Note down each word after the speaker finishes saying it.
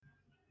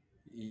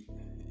Y-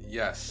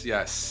 Yes,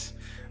 yes.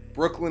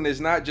 Brooklyn is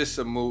not just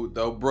a mood,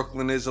 though.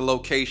 Brooklyn is a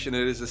location.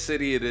 It is a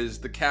city. It is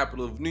the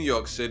capital of New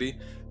York City.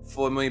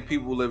 4 million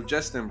people live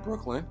just in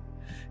Brooklyn.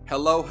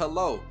 Hello,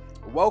 hello.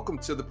 Welcome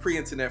to the Pre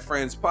Internet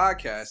Friends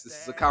podcast.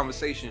 This is a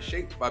conversation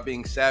shaped by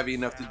being savvy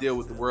enough to deal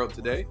with the world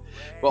today,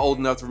 but old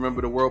enough to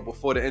remember the world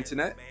before the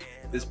internet.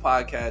 This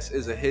podcast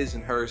is a his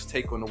and hers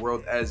take on the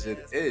world as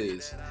it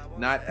is,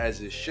 not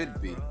as it should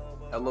be.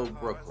 Hello,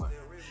 Brooklyn.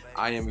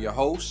 I am your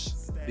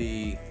host,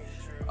 the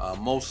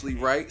mostly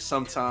right,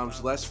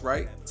 sometimes less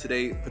right.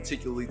 Today,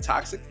 particularly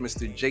toxic,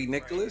 Mr. J.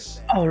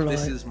 Nicholas. Oh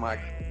This Lord. is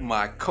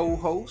my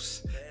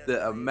co-host,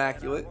 the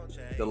immaculate,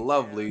 the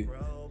lovely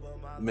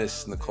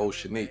Miss Nicole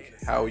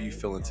Shanique. How are you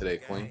feeling today,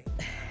 Queen?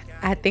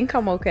 I think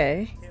I'm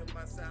okay.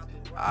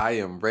 I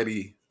am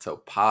ready to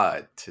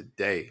pod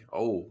today.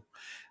 Oh,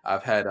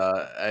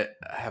 I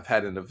have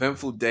had an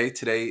eventful day.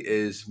 Today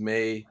is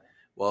May.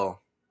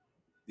 Well,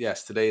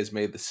 yes, today is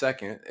May the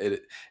 2nd.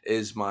 It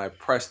is my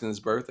Preston's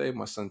birthday.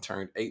 My son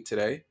turned 8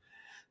 today.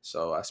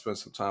 So I spent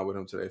some time with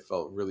him today.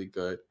 Felt really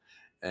good,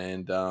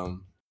 and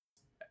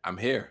I'm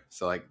here.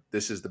 So like,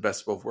 this is the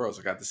best of both worlds.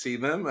 I got to see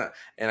them,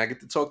 and I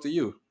get to talk to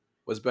you.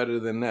 What's better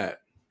than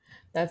that?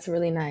 That's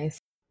really nice.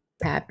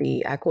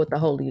 Happy. I caught the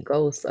Holy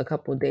Ghost a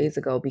couple days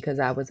ago because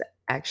I was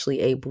actually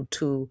able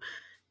to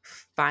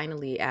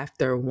finally,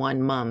 after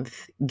 1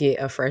 month, get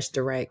a fresh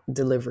direct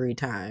delivery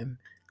time.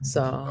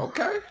 So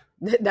Okay.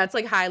 that's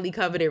like highly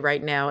coveted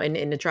right now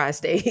in the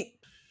tri-state.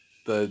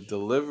 The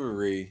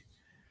delivery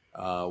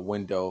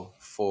window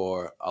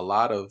for a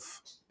lot of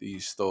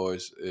these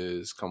stores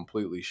is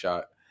completely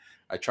shot.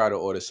 I try to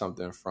order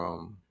something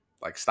from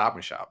like Stop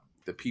and Shop,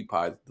 the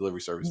Peapod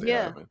delivery service they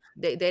Yeah. have, and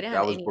They didn't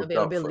have that was any booked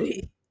up for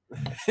availability.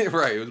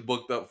 right. It was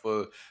booked up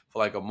for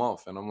like a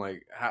month, and I'm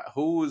like,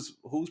 who's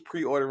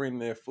pre-ordering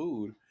their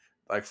food,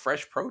 like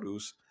fresh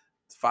produce,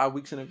 5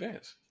 weeks in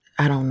advance?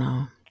 I don't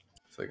know.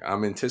 It's like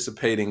I'm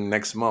anticipating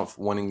next month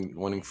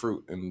wanting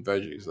fruit and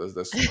veggies.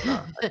 That's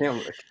nah.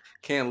 I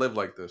can't live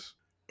like this.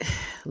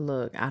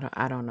 Look,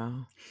 I don't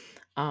know.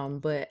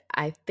 But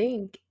I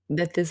think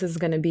that this is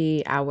gonna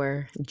be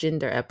our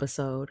gender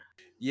episode.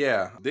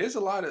 Yeah, there's a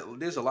lot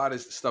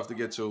of stuff to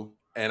get to,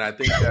 and I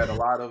think that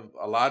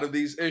a lot of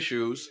these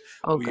issues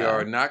Oh we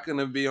are God. not going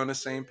to be on the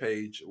same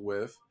page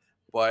with,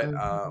 but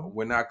Mhm.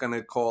 we're not going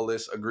to call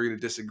this agree to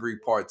disagree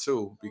part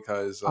two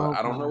because Oh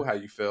I don't know God. how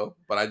you feel,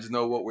 but I just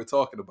know what we're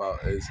talking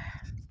about is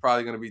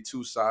probably going to be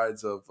two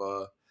sides of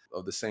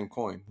the same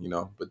coin,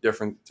 but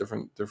different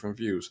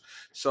views.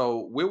 So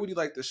where would you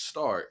like to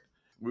start?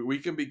 We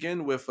can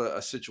begin with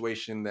a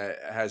situation that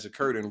has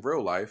occurred in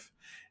real life,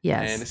 and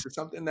Yes. this is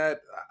something that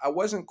I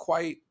wasn't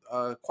quite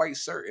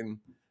certain,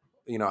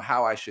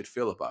 how I should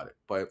feel about it.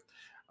 But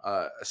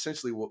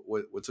essentially,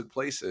 what took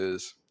place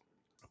is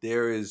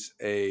there is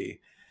a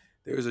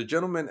there is a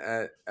gentleman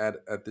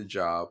at the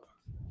job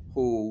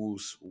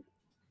who's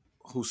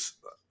who's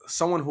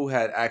someone who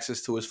had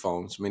access to his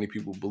phones. Many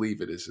people believe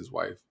it is his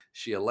wife.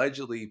 She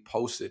allegedly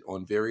posted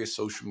on various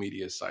social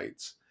media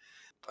sites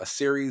a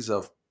series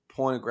of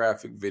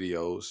pornographic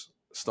videos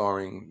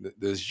starring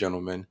this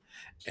gentleman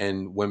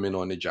and women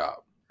on the job.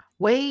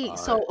 Wait, Uh,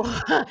 so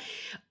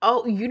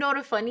oh, you know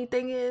the funny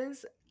thing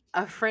is,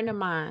 a friend of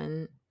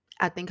mine,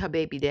 I think her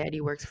baby daddy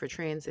works for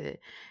transit,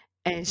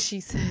 and she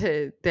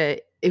said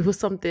that it was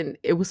some kind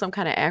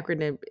of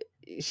acronym.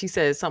 She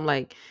said something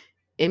like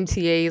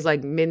MTA is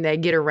like men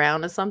that get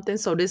around or something.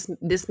 So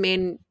this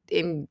man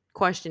in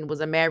question was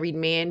a married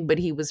man, but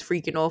he was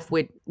freaking off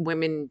with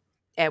women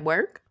at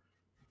work.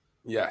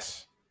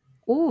 yes.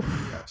 Oof.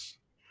 Yes.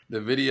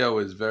 The video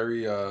is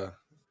very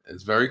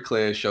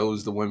clear. It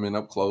shows the women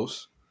up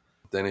close.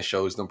 Then it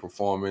shows them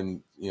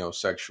performing,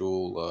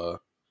 sexual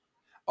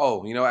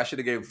oh, I should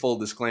have gave a full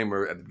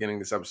disclaimer at the beginning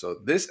of this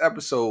episode. This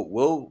episode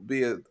will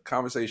be a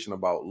conversation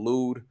about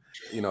lewd,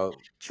 things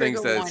Trigger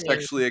that is warning.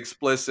 sexually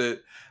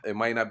explicit. It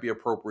might not be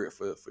appropriate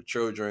for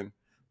children,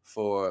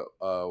 for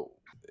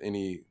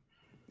any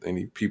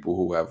any people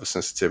who have a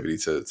sensitivity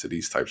to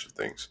these types of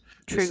things.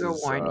 This Trigger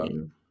is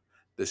warning.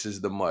 this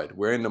is the mud.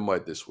 We're in the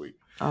mud this week.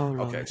 Oh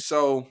Okay, Lord.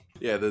 so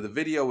yeah, the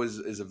video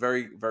is a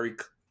very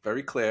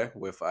clear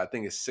with I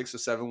think it's 6 or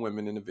 7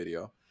 women in the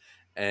video,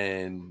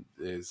 and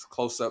there's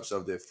close ups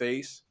of their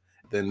face,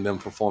 then them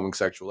performing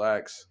sexual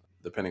acts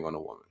depending on the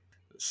woman.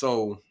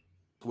 So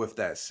with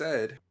that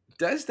said,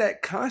 does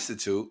that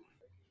constitute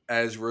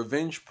as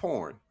revenge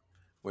porn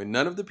when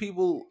none of the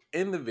people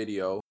in the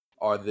video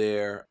are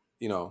there,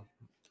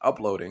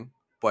 uploading,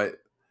 but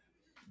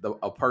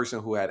a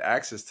person who had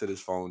access to this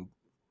phone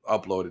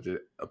uploaded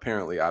it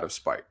apparently out of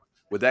spite.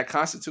 Would that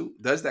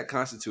constitute? Does that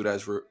constitute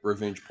as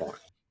revenge porn?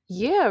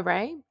 Yeah,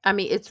 right? I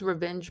mean, it's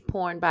revenge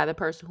porn by the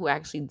person who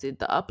actually did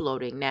the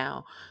uploading.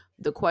 Now,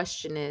 the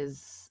question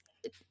is,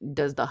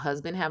 does the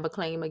husband have a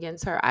claim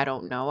against her? I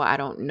don't know. I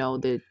don't know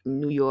the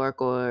New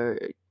York or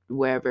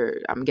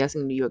wherever. I'm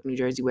guessing New York, New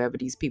Jersey, wherever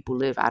these people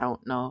live. I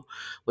don't know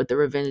what the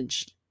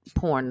revenge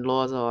porn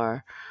laws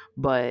are.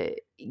 But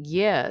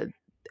yeah,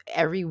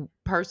 every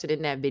person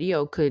in that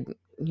video could,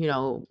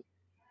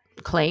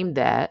 claim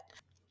that.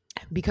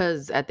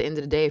 because at the end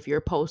of the day, if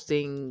you're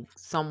posting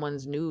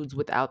someone's nudes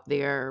without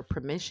their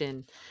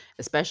permission,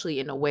 especially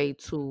in a way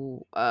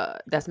to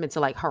that's meant to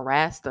like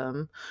harass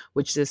them,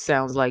 which this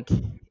sounds like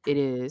it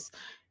is,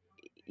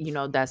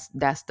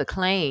 that's the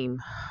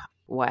claim.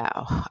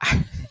 Wow.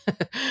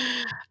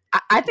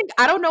 I think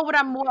I don't know what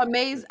I'm more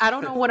amazed. I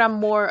don't know what I'm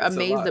more It's a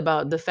amazed lot.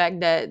 about, the fact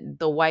that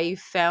the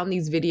wife found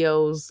these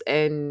videos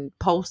and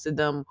posted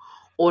them,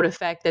 or the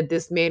fact that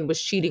this man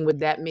was cheating with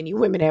that many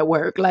women at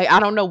work. Like, I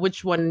don't know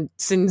which one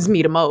sends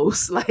me the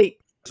most. Like,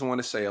 I just want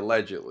to say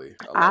allegedly,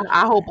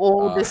 I hope allegedly.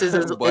 all this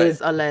is But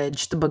is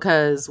alleged,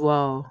 because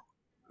well,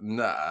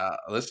 nah,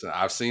 listen,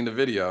 I've seen the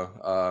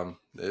video.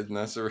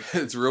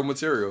 It's real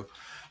material,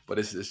 but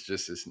it's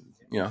just it's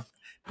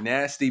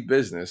nasty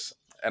business.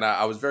 And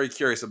I was very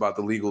curious about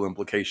the legal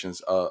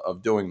implications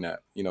of doing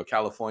that.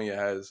 California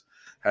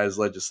has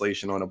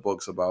legislation on the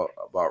books about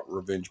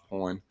revenge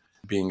porn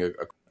being a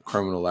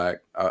criminal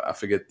act. I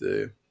forget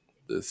the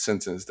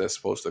sentence that's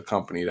supposed to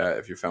accompany that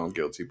if you're found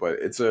guilty, but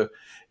it's a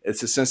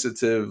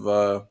sensitive,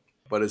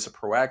 but it's a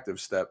proactive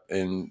step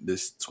in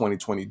this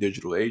 2020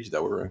 digital age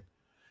that we're in.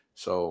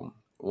 So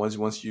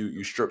once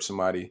you strip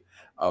somebody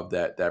of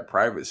that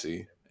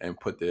privacy and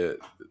put their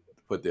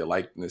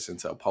likeness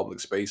into a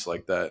public space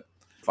like that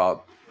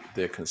without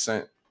their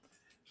consent,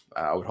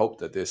 I would hope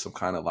that there's some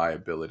kind of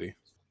liability.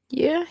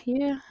 yeah,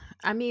 yeah.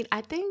 I mean,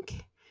 I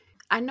think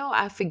I know,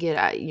 I forget,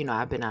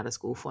 I've been out of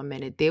school for a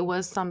minute. There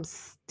was some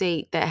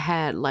state that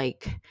had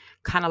like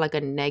kind of like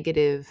a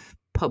negative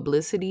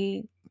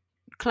publicity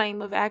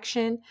claim of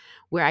action,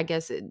 where I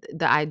guess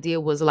the idea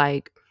was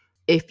like,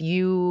 if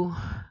you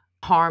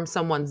harm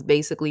someone's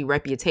basically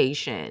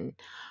reputation,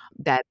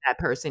 that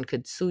person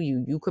could sue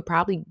you. You could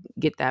probably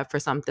get that for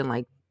something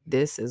like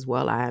this as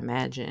well, I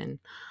imagine,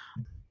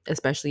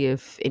 especially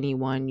if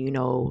anyone,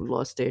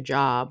 lost their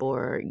job,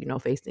 or,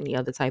 faced any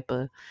other type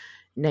of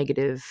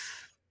negative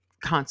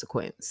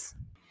consequence.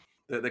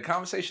 The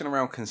conversation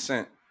around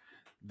consent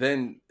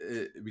then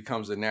it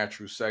becomes a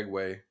natural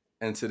segue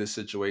into the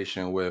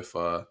situation with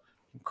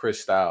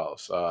Chris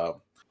Styles,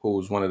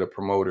 who's one of the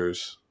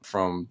promoters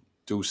from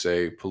Duce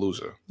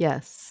Palooza,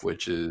 Yes.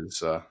 which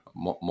is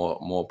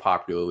more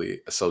popularly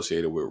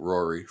associated with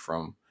Rory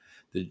from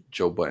the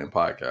Joe Button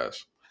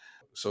podcast.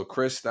 So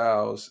Chris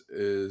Styles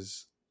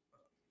is,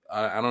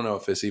 I don't know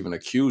if it's even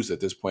accused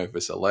at this point, if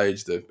it's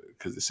alleged,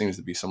 because it seems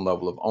to be some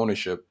level of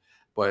ownership,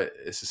 but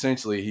it's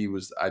essentially he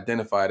was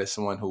identified as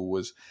someone who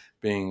was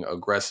being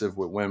aggressive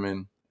with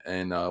women,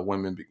 and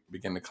women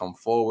began to come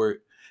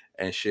forward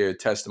and share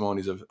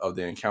testimonies of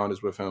their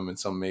encounters with him, and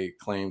some made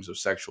claims of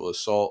sexual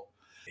assault.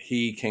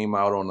 He came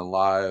out on the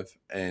live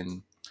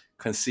and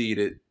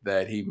conceded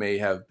that he may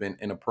have been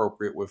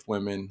inappropriate with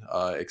women,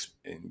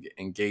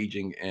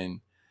 engaging in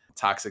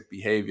toxic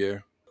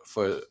behavior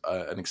for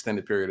an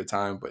extended period of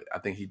time. But I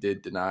think he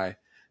did deny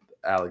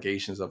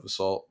allegations of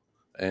assault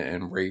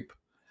and rape.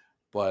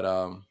 But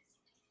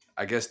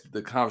I guess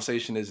the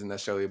conversation isn't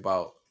necessarily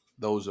about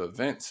those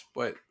events,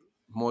 but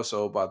more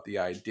so about the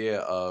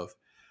idea of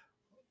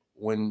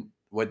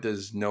what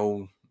does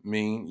no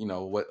mean?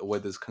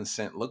 What does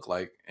consent look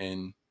like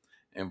in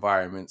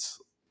environments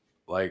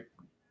like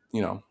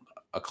you know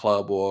a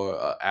club or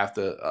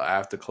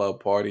after club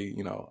party,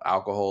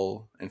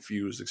 alcohol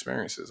infused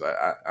experiences.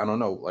 I don't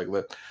know, like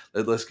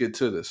let's get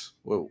to this.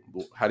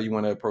 How do you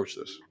want to approach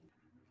this?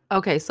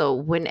 Okay, so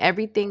when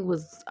everything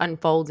was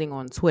unfolding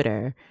on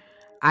Twitter,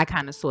 I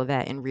kind of saw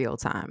that in real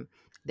time.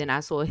 Then I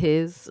saw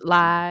his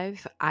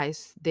live.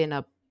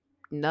 Then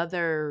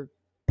another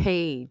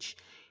page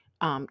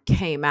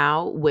came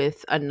out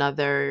with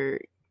another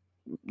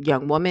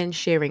young woman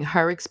sharing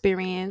her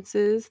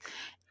experiences.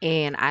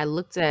 And I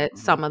looked at Mm-hmm.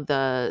 some of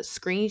the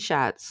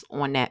screenshots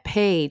on that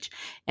page,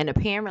 and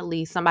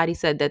apparently somebody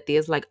said that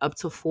there's like up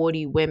to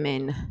 40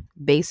 women,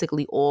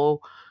 basically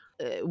all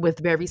with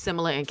very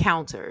similar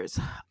encounters.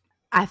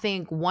 I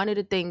think one of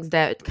the things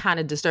that kind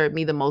of disturbed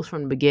me the most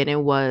from the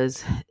beginning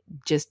was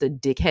just the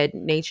dickhead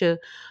nature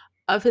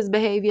of his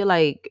behavior.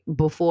 Like,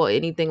 before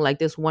anything like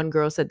this, one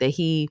girl said that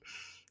he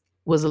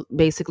was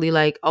basically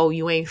like, "Oh,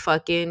 you ain't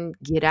fucking,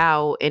 get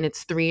out." And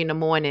it's 3 in the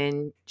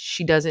morning.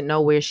 She doesn't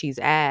know where she's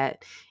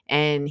at.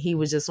 And he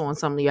was just on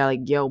something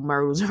like, "Yo,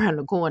 murder's around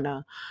the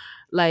corner."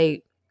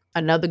 Like,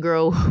 another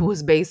girl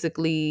was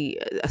basically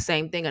the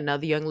same thing.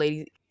 Another young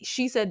lady,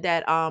 she said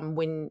that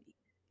when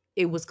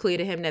it was clear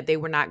to him that they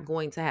were not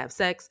going to have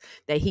sex,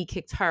 that he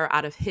kicked her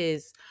out of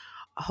his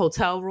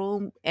hotel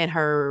room, and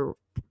her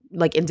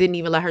like, and didn't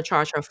even let her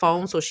charge her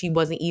phone, so she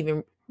wasn't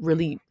even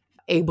really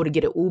able to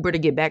get an Uber to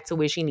get back to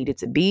where she needed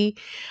to be.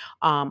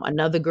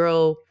 Another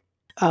girl,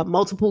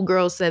 multiple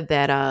girls said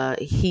that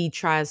he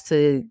tries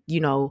to,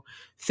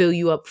 fill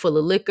you up full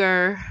of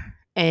liquor.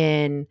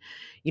 And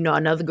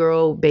another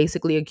girl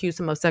basically accused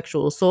him of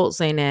sexual assault,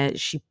 saying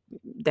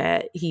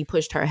that he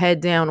pushed her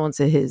head down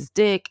onto his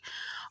dick.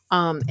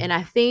 And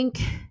I think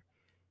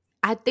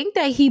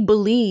that he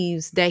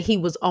believes that he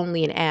was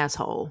only an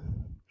asshole.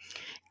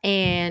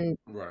 And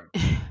Right.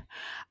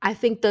 I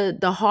think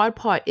the hard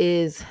part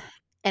is,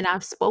 and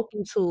I've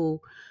spoken to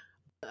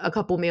a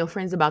couple male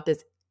friends about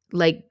this,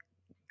 like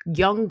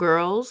young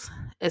girls,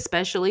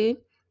 especially,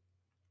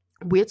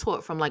 we're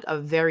taught from like a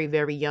very,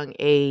 very young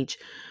age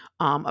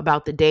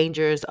about the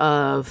dangers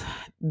of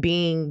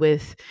being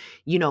with,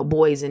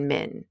 boys and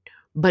men.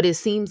 But it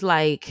seems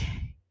like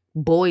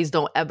boys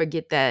don't ever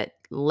get that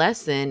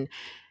lesson.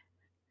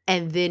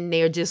 And then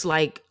they're just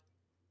like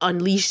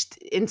unleashed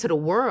into the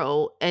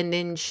world, and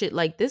then shit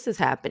like this is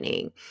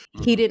happening.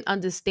 He Hmm. didn't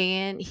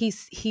understand.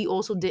 He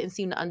also didn't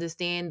seem to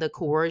understand the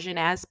coercion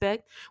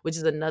aspect, which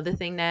is another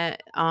thing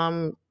that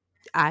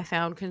I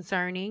found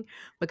concerning,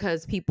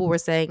 because people were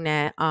saying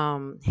that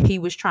he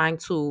was trying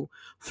to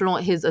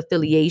flaunt his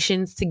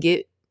affiliations to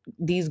get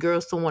these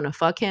girls to want to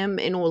fuck him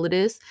and all of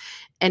this.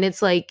 And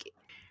it's like,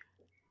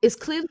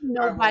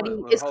 All right,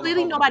 well, it's hold on,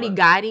 clearly hold on. nobody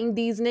guiding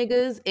these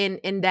niggas,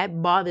 and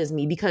that bothers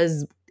me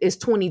because it's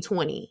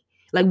 2020.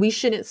 Like, we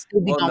shouldn't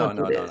still be Well, going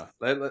no, through no, no, this.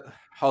 no.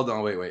 Hold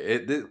on,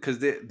 wait. Because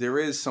there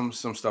is some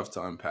stuff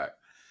to unpack.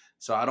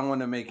 So I don't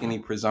want to make any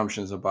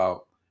presumptions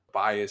about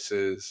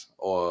biases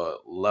or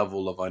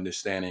level of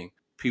understanding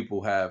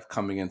people have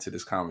coming into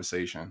this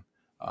conversation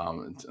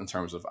in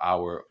terms of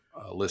our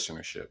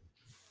listenership.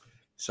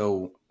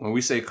 So when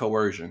we say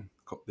coercion,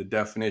 the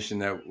definition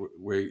that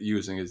we're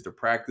using is the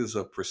practice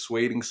of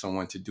persuading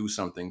someone to do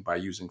something by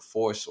using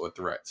force or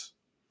threats,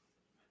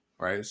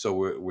 right? So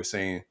we're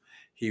saying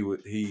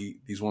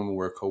these women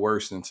were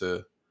coerced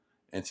into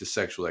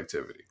sexual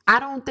activity. I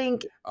don't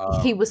think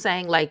he Um, was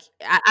saying like,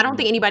 I don't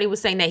think mhm. anybody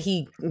was saying that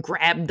he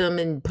grabbed them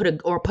and put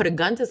a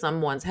gun to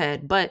someone's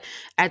head. But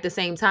at the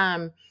same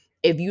time,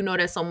 if you know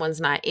that someone's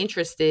not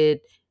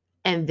interested,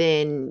 and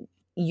then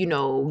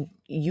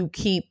you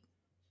keep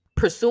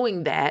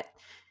pursuing that,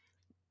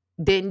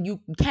 then you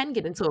can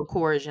get into a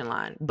coercion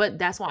line. But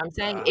that's why I'm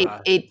saying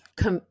uh,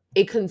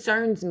 it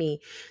concerns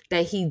me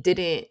that he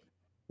didn't,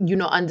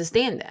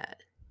 understand that.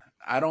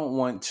 I don't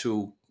want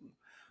to.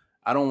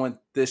 I don't want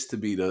this to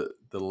be the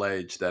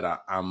ledge that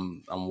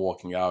I'm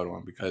walking out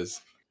on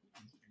because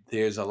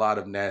there's a lot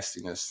of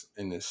nastiness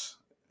in this.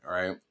 All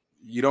right,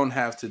 you don't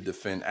have to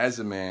defend as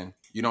a man.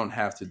 You don't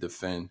have to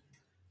defend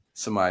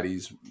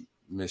somebody's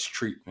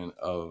mistreatment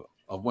of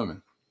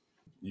women.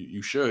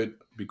 You should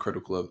be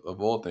critical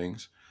of all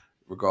things,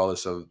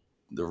 regardless of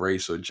the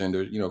race or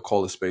gender.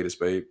 Call a spade a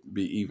spade.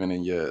 Be even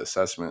in your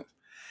assessment.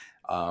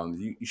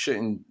 You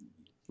shouldn't.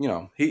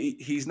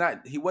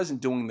 He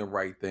wasn't doing the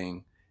right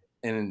thing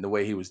in the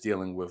way he was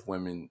dealing with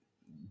women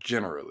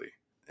generally,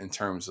 in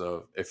terms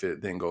of if it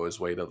didn't go his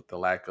way, the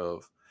lack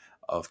of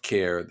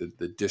care,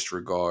 the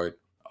disregard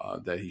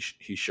that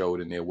he showed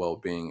in their well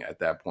being at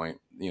that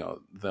point.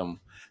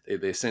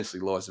 They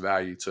essentially lost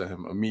value to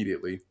him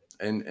immediately,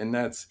 and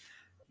that's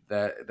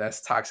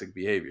toxic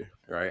behavior,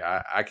 right?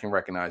 I can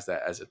recognize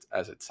that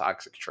as a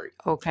toxic trait.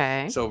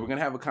 Okay. So we're gonna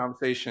have a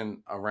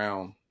conversation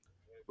around.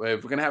 Well,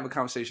 if we're gonna have a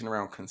conversation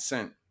around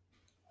consent,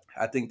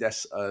 I think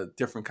that's a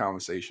different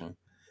conversation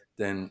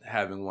than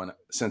having one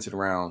centered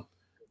around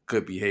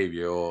good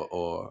behavior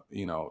or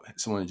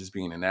someone just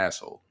being an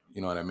asshole.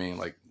 You know what I mean?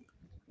 Like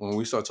when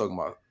we start talking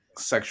about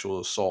sexual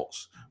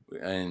assaults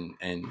and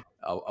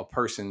a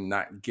person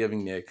not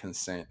giving their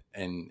consent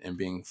and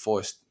being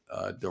forced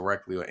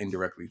directly or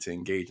indirectly to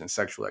engage in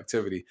sexual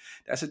activity,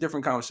 that's a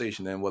different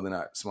conversation than whether or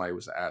not somebody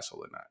was an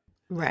asshole or not.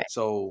 Right.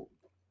 So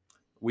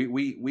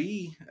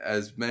we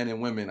as men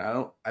and women,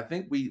 I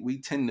think we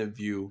tend to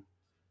view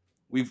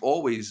we've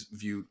always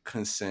viewed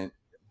consent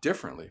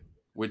differently,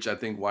 which I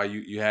think why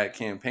you had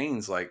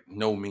campaigns like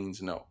no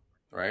means no,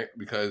 right?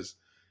 Because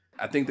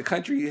I think the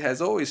country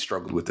has always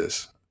struggled with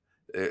this.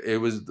 It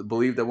was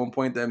believed at one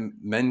point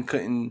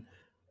that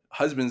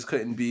husbands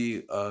couldn't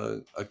be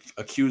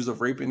accused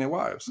of raping their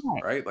wives,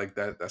 Right. right? Like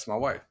that's my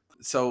wife.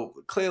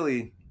 So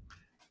clearly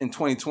in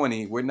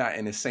 2020, we're not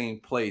in the same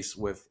place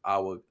with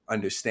our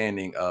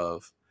understanding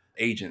of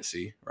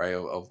agency, right?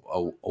 Of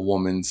a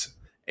woman's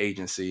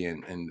agency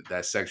and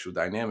that sexual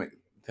dynamic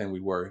than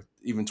we were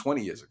even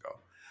 20 years ago.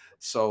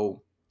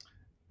 So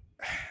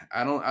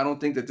I don't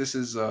think that this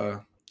is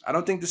I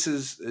don't think this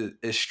is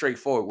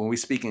straightforward when we're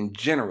speaking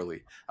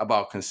generally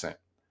about consent.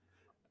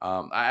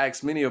 I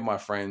asked many of my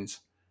friends,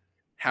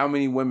 how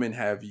many women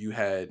have you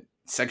had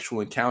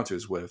sexual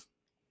encounters with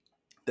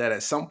that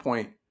at some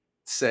point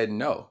said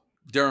no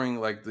during,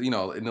 like, in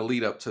the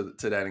lead up to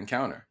that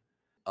encounter?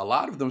 A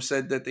lot of them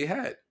said that they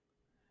had.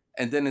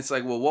 And then it's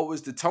like, well, what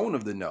was the tone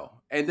of the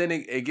no? And then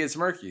it gets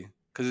murky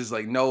because it's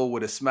like no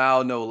with a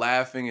smile, no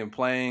laughing and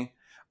playing,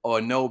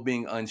 or no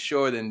being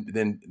unsure,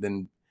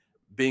 then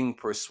being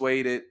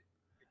persuaded.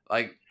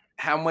 Like,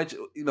 how much,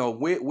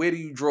 where do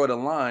you draw the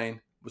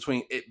line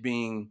between it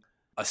being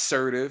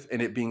assertive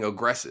and it being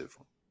aggressive,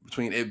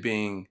 between it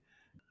being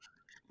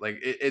like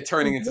it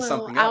turning into Well,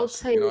 something I'll else?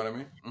 take You know what I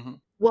mean? Hmm.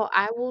 well,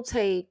 I will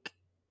take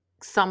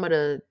some of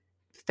the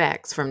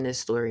facts from this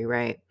story,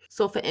 right?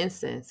 So for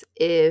instance,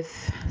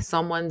 if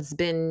someone's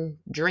been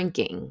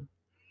drinking,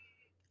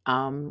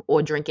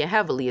 or drinking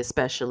heavily,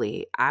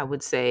 especially, I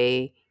would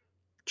say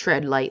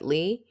tread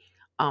lightly.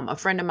 A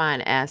friend of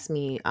mine asked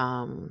me,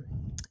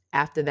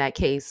 after that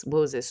case, what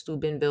was it,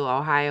 Steubenville,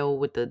 Ohio,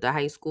 with the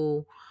high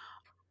school?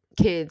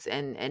 kids,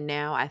 and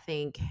now I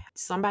think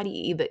somebody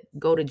either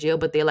go to jail,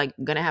 but they're like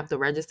gonna have to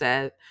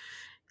register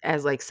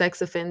as like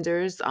sex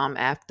offenders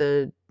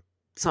after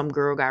some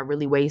girl got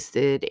really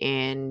wasted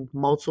and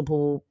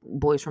multiple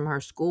boys from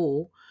her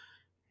school,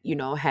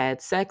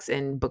 had sex,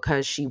 and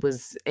because she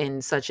was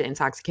in such an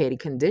intoxicated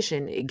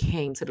condition, it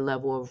came to the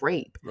level of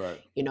rape. Right.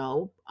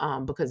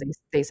 Because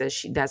they said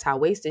that's how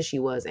wasted she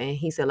was. And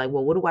he said, like,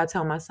 well, what do I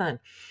tell my son?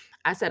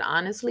 I said,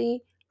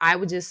 honestly, I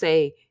would just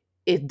say,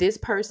 if this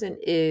person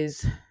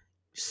is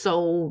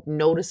so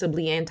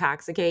noticeably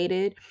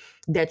intoxicated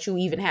that you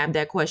even have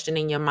that question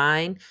in your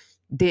mind,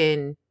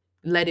 then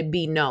let it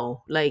be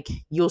no. Like,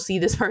 you'll see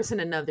this person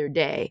another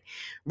day,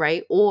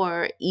 right?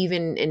 Or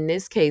even in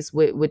this case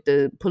with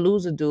the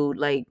Palooza dude,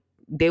 like,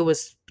 there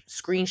was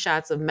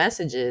screenshots of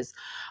messages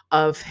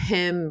of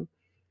him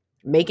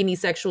making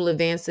these sexual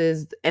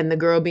advances and the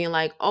girl being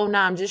like, oh no,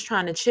 I'm just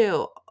trying to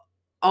chill.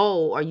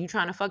 Oh, are you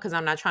trying to fuck? Because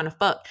I'm not trying to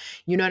fuck.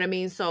 You know what I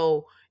mean?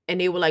 So, and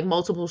they were like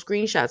multiple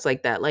screenshots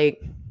like that.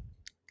 Like,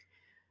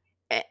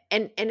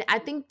 and I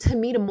think, to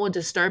me, the more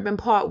disturbing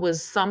part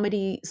was some of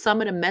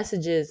the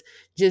messages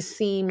just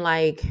seemed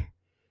like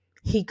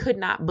he could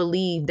not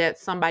believe that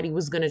somebody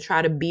was gonna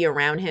try to be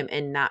around him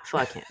and not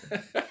fuck him.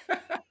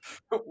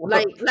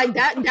 Like Well,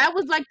 that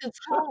was like the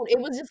tone. It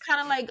was just kind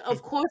of like,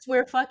 of course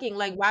we're fucking.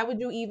 Like, why would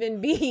you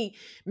even be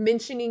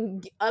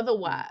mentioning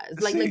otherwise?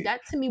 Like see,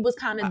 that to me was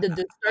kind of I, the I,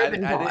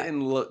 disturbing I part.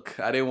 didn't look.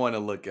 I didn't want to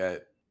look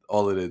at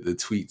all of the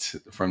tweets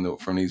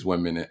from these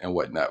women and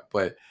whatnot.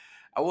 But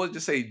I will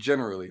just say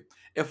generally,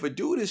 if a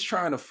dude is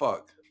trying to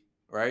fuck,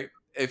 right?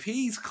 If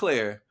he's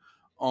clear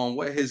on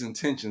what his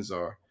intentions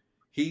are,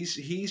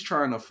 he's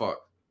trying to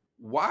fuck.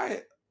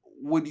 Why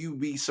would you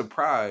be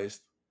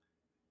surprised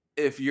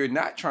if you're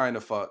not trying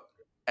to fuck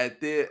at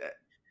there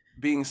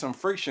being some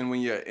friction when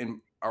you're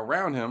in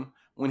around him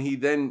when he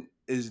then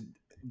is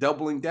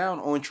doubling down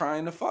on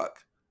trying to fuck?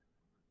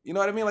 You know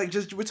what I mean? Like,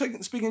 just we're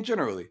speaking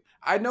generally.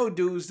 I know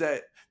dudes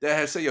that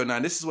have said, "Yo, now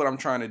this is what I'm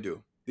trying to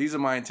do. These are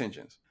my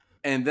intentions."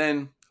 And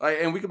then, like,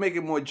 and we can make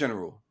it more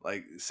general.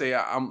 Like, say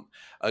I'm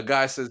a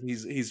guy says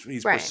he's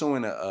Right.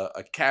 pursuing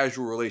a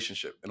casual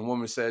relationship, and a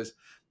woman says,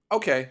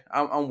 "Okay,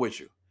 I'm with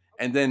you."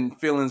 And then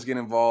feelings get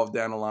involved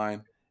down the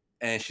line,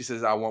 and she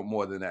says, "I want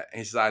more than that." And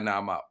he says, "I nah,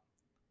 I'm out.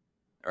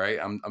 All right,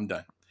 I'm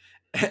done."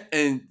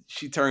 And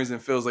she turns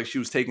and feels like she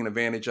was taken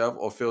advantage of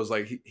or feels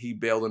like he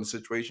bailed on the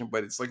situation,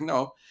 but it's like,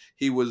 no,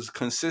 he was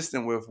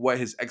consistent with what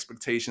his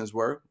expectations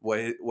were,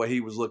 what he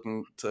was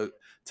looking to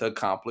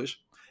accomplish.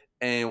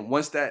 And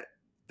once that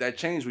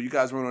changed, where you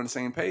guys weren't on the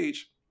same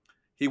page,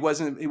 he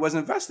wasn't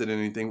invested in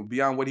anything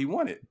beyond what he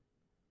wanted.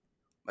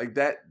 Like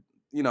that,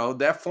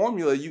 that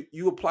formula,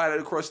 you apply that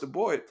across the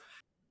board.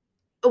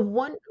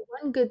 One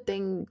good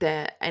thing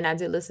that, and I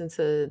did listen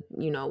to,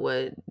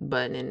 what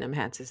Button and them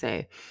had to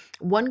say.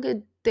 One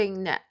good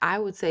thing that I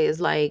would say is,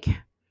 like,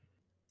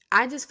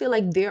 I just feel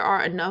like there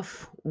are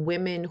enough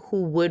women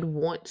who would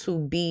want to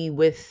be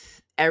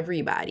with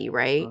everybody,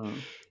 right? Mhm.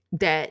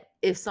 That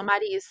if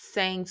somebody is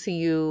saying to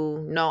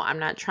you, no, I'm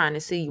not trying to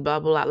see you, blah,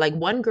 blah, blah. Like,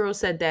 one girl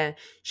said that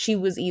she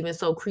was even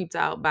so creeped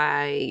out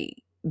by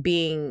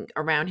being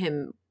around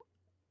him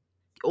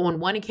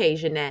on one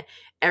occasion that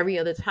every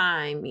other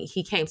time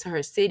he came to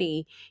her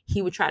city,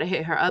 he would try to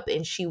hit her up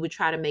and she would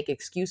try to make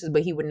excuses,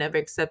 but he would never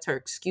accept her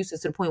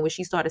excuses, to the point where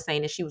she started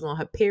saying that she was on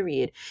her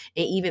period.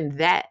 And even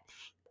that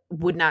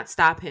would not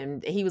stop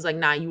him. He was like,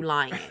 nah, you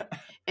lying.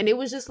 And it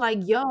was just like,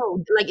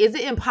 yo, like, is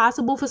it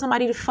impossible for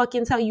somebody to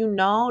fucking tell you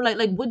no?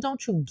 Like what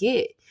don't you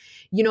get?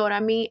 You know what I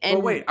mean? But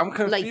And wait, I'm like,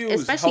 confused.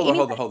 especially Hold on,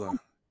 hold anybody. on, hold on.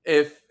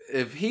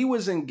 If he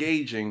was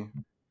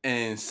engaging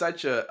in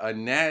such a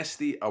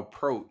nasty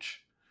approach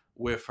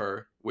with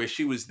her, where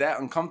she was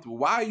that uncomfortable,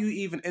 why are you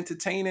even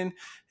entertaining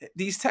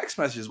these text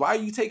messages? Why are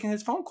you taking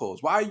his phone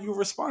calls? Why are you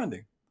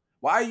responding?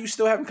 Why are you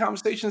still having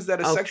conversations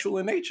that are Okay. sexual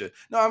in nature?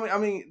 No, I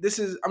mean, this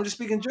is. I'm just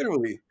speaking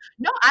generally.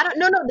 No, I don't.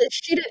 No, no.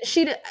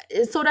 She did.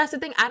 So that's the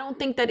thing. I don't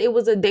think that it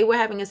was a. They were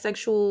having a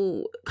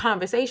sexual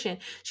conversation.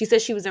 She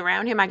said she was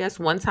around him, I guess,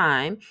 one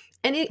time,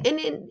 and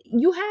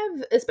you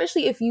have,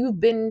 especially if you've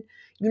been,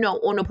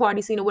 on a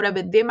party scene or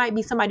whatever. There might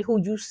be somebody who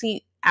you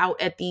see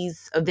out at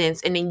these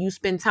events, and then you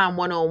spend time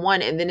one on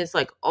one, and then it's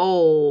like,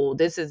 oh,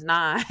 this is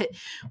not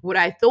what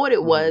I thought it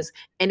Mhm. was,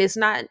 and it's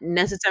not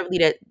necessarily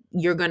that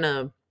you're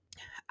gonna,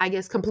 I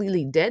guess,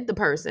 completely dead the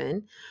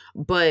person,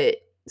 but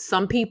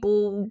some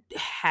people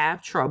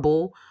have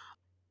trouble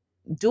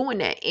doing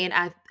that.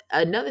 And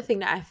another thing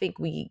that I think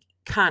we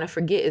kind of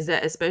forget is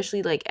that,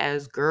 especially like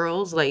as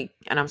girls, like,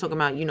 and I'm talking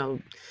about,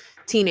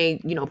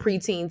 teenage,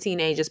 preteen,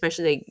 teenage,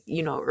 especially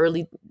like,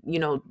 early,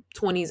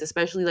 20s,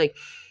 especially, like,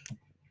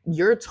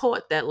 you're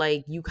taught that,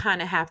 like, you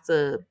kind of have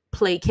to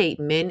placate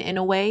men in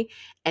a way,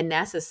 and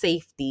that's a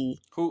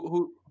safety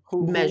Who?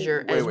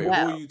 measure Wait, as wait. Who are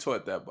well. you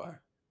taught that by?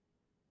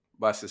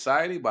 By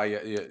society? By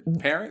your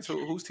parents?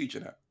 Who's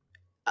teaching that?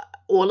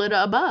 All of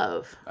the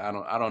above. I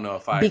don't know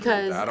if I agree with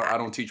that. Because I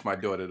don't teach my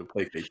daughter to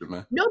placate the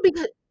man. no,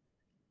 because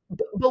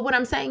but what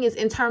I'm saying is,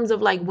 in terms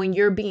of like when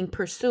you're being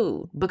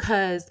pursued,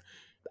 because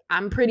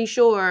I'm pretty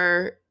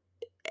sure,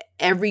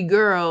 every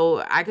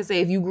girl, I could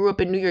say, if you grew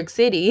up in New York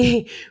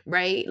City,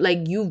 right? Like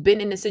you've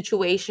been in a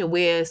situation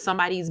where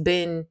somebody's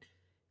been,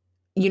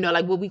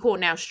 like what we call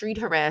now street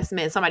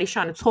harassment. Somebody's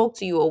trying to talk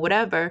to you or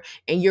whatever,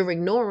 and you're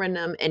ignoring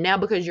them. And now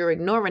because you're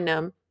ignoring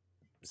them,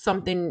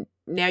 something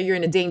now you're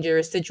in a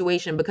dangerous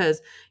situation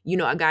because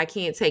a guy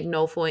can't take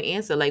no for an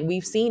answer. Like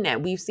we've seen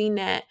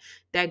that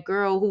that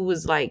girl who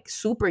was like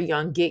super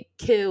young get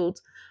killed.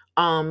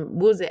 What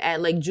was it,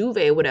 at like Juve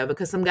or whatever,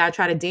 because some guy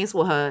tried to dance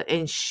with her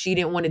and she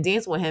didn't want to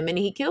dance with him and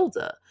he killed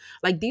her.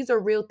 Like these are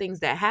real things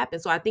that happen.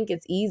 So I think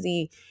it's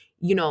easy,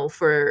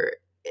 for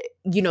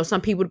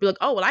some people to be like,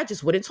 oh well, I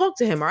just wouldn't talk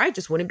to him or I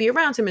just wouldn't be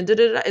around him and da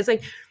da da. It's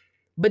like,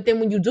 but then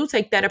when you do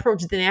take that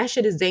approach, then that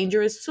shit is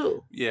dangerous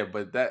too. Yeah,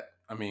 but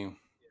I mean,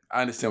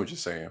 I understand what you're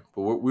saying,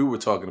 but we were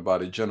talking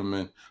about a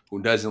gentleman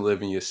who doesn't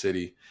live in your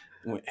city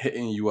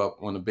hitting you up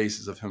on the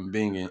basis of him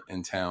being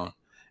in town,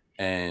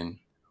 and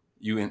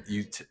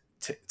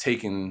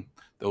taking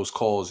those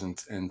calls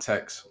and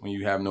texts when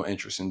you have no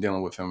interest in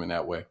dealing with him in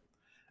that way.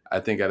 I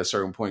think at a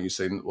certain point you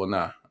say, well,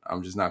 nah,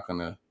 I'm just not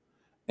gonna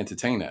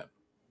entertain that.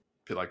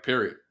 Like,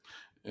 period.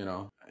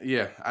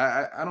 Yeah,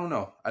 I don't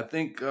know. I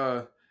think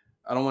I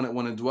don't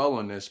want to dwell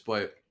on this,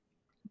 but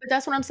But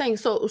that's what I'm saying.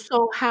 So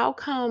how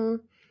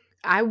come,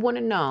 I want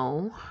to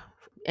know,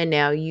 and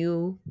now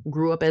you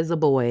grew up as a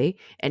boy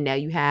and now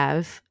you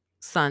have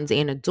sons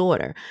and a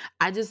daughter.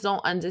 I just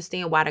don't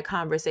understand why the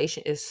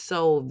conversation is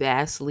so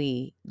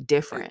vastly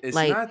different. it's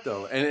Like not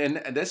though,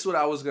 and that's what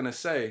I was gonna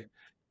say.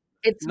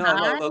 it's No,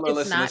 not it's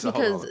listen, not listen,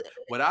 hold on, hold because on.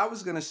 What I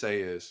was gonna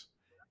say is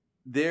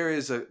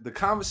the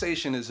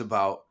conversation is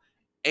about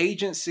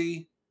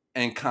agency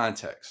and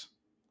context.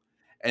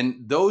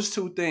 And those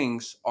two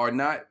things are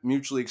not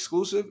mutually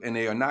exclusive and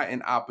they are not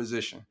in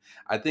opposition.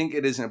 I think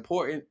it is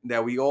important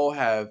that we all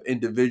have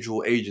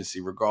individual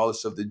agency,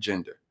 regardless of the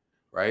gender,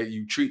 right?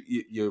 You treat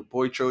your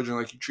boy children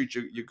like you treat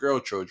your girl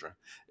children.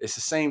 It's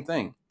the same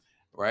thing,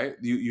 right?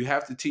 You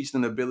have to teach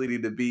them the ability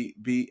to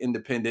be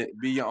independent,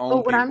 be your own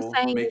but what I'm people,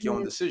 saying make your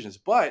own is decisions.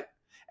 But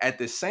at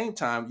the same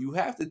time, you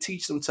have to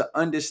teach them to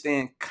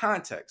understand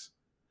context,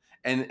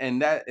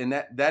 and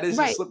that is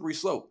a right, slippery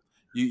slope.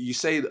 You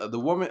say a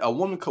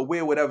woman could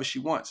wear whatever she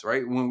wants,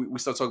 right? When we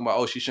start talking about,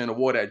 oh, she shouldn't have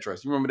wore that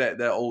dress. You remember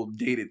that old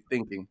dated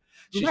thinking?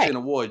 She right, shouldn't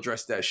have wore a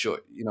dress that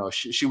short.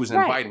 She was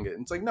right. inviting it.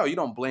 And it's like, no, you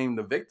don't blame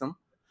the victim.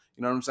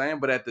 You know what I'm saying?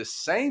 But at the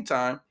same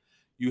time,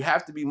 you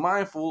have to be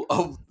mindful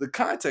of the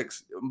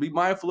context, be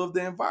mindful of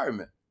the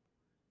environment.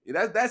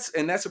 That's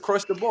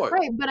across the board.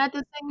 Right, Hmm. but at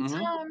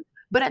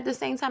the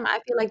same time, I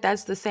feel like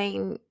that's the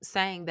same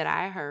saying that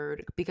I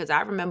heard, because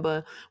I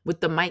remember with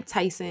the Mike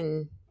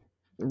Tyson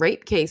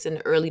rape case in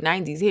the early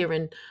 90s,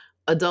 hearing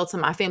adults in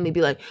my family be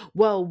like,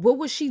 well, what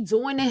was she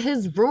doing in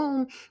his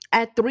room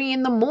at 3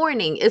 in the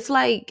morning? It's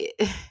like,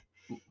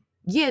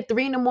 yeah,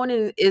 3 in the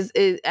morning is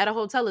at a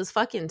hotel is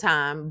fucking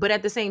time. But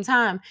at the same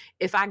time,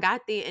 if I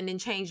got there and then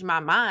changed my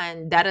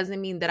mind, that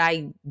doesn't mean that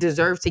I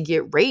deserve to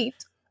get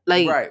raped.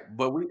 Like, Right,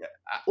 but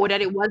or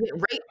that it wasn't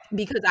rape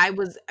because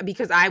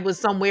I was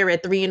somewhere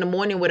at 3 in the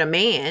morning with a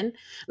man.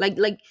 Like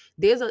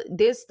there's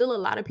still a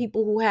lot of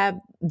people who have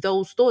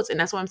those thoughts, and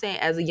that's what I'm saying.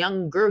 As a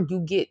young girl, you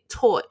get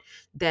taught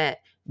that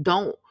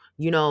don't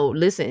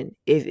listen,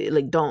 if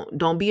like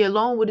don't be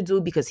alone with a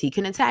dude because he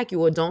can attack you,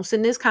 or don't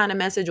send this kind of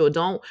message, or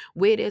don't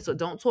wear this, or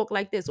don't talk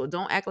like this, or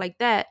don't act like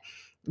that.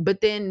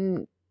 But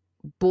then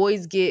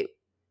boys get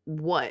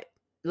what?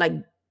 Like,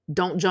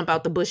 don't jump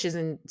out the bushes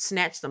and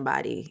snatch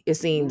somebody, it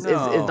seems, is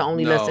the no,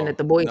 only lesson that no,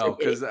 the boys are no,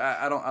 getting. because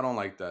I don't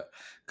like that.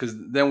 Because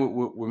then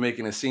we're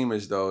making it seem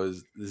as though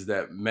is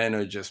that men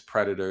are just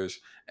predators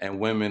and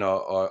women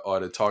are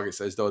the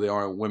targets, as though there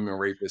aren't women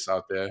rapists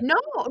out there. No,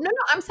 no, no.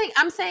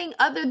 I'm saying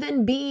other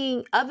than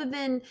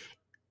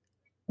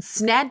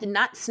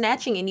not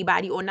snatching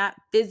anybody or not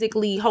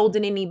physically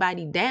holding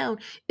anybody down,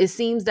 it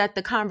seems that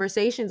the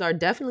conversations are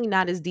definitely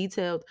not as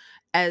detailed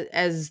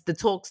as the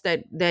talks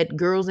that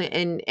girls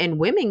and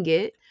women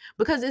get,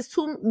 because it's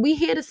too we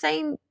hear the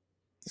same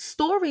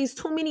stories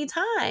too many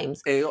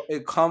times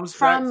It comes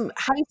back. from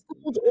high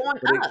schools on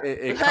But it, up. it,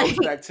 it comes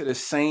Like, back to the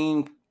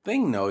same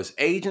thing, though. It's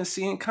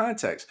agency and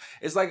context.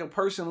 It's like a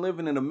person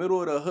living in the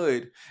middle of the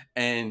hood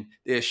and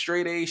they're a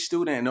straight A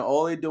student and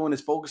all they're doing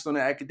is focused on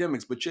their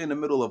academics, but you're in the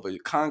middle of a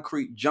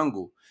concrete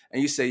jungle.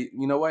 And you say,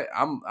 you know what?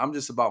 I'm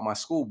just about my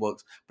school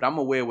books, but I'm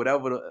gonna wear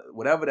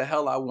whatever the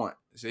hell I want.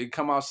 So you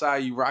come outside,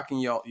 you rocking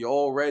your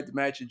all red to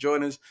match your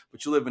Jordans,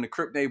 but you live in a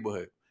Crip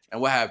neighborhood. And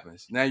what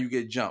happens? Now you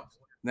get jumped.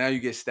 Now you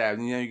get stabbed,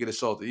 and now you get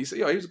assaulted. You say,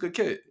 yo, he was a good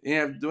kid. He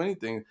didn't have to do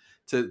anything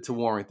to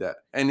warrant that.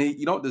 And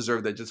you don't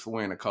deserve that just for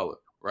wearing a color,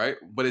 right?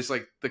 But it's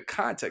like the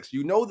context.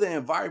 You know the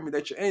environment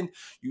that you're in.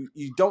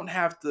 You don't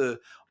have to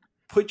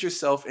put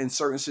yourself in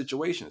certain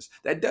situations.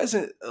 That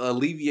doesn't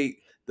alleviate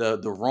the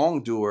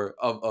wrongdoer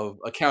of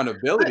but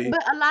accountability.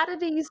 a lot of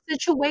these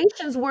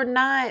situations were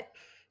not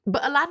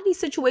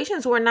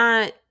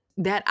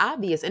that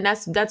obvious, and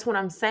that's what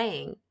I'm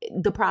saying.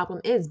 the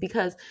problem is,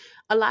 because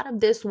a lot of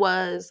this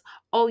was,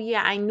 oh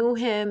yeah, I knew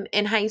him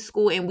in high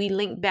school and we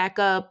linked back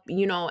up,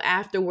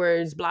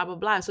 afterwards, blah blah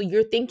blah. So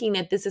you're thinking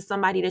that this is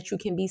somebody that you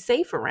can be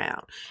safe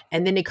around,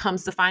 and then it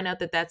comes to find out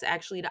that that's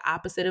actually the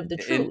opposite of the And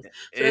truth.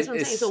 So that's what I'm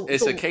saying. it's So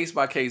it's a so case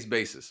by case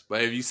basis.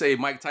 But if you say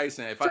Mike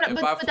Tyson, if I so that,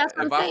 if I but that's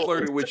what if I'm I saying.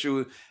 flirted with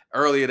you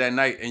earlier that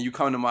night and you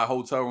come to my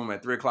hotel room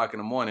at 3 o'clock in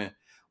the morning,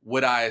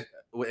 would I?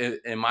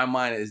 In my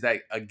mind, is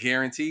that a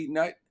guaranteed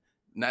night?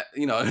 Not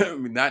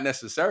not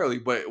necessarily,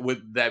 but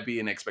would that be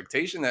an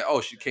expectation that,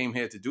 oh, she came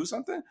here to do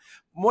something?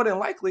 More than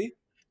likely,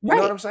 you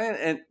know what Right. I'm saying?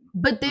 And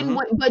But then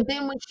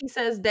when she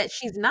says that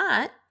she's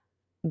not,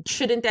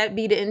 shouldn't that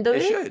be the end of it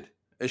it? should.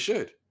 It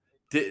should.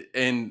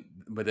 And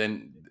but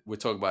then we're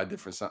talking about a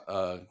different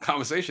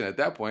conversation at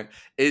that point.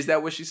 Is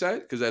that what she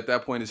said? Because at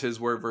that point, it's his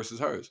word versus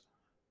hers.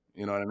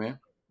 You know what I mean?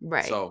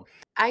 Right. So,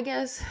 I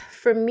guess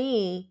for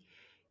me,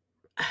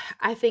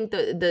 I think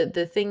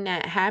the thing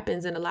that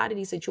happens in a lot of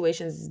these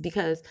situations is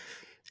because,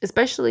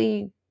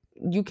 especially,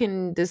 you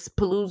can this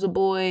Palooza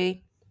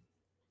boy,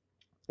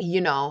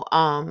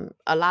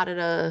 a lot of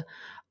the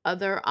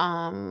other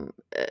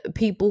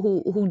people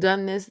who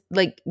done this,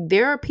 like,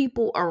 there are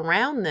people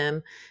around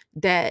them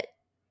that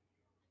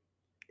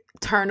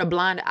turn a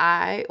blind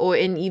eye, or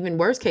in even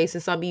worse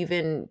cases, some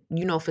even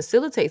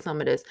facilitate some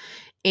of this.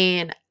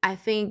 And I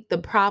think the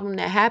problem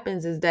that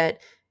happens is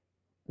that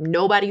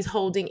nobody's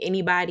holding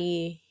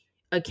anybody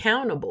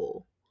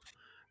accountable,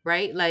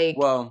 right? Like,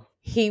 well,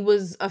 he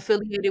was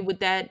affiliated with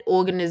that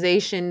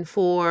organization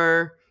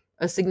for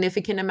a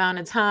significant amount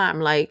of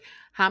time. Like,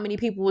 how many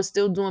people were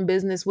still doing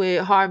business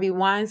with Harvey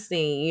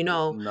Weinstein?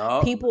 no,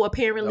 People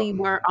apparently no,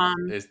 were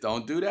it's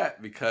don't do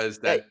that because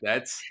uh,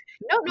 that's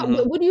no, no,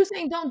 mhm. what are you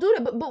saying? Don't do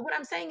that. But what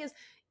I'm saying is,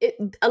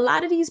 a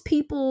lot of these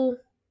people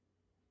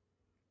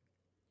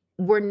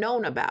were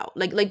known about,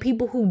 like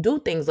people who do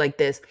things like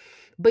this,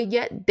 but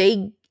yet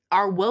they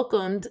are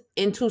welcomed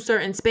into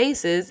certain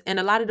spaces, and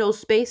a lot of those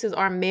spaces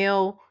are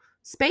male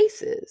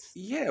spaces.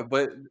 Yeah,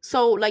 but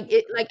So, like,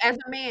 as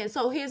a man,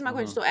 so here's my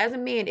question. mhm. So as a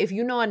man, if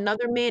you know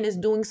another man is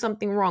doing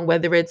something wrong,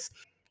 whether it's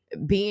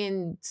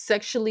being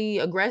sexually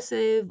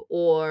aggressive,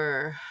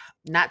 or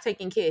not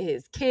taking care of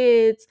his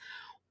kids,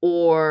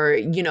 or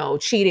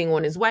cheating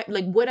on his wife,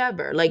 like,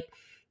 whatever, like,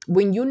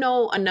 when you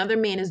know another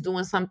man is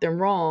doing something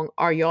wrong,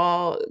 are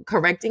y'all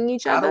correcting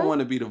each I don't other? want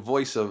to be the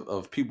voice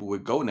of people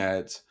with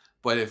gonads,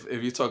 but if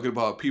you're talking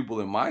about people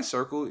in my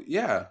circle,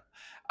 yeah,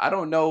 I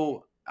don't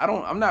know.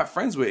 I'm not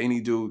friends with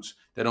any dudes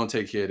that don't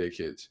take care of their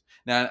kids.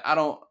 Now, I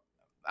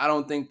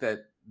don't think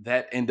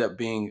that end up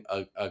being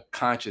a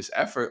conscious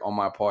effort on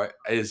my part.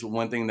 Is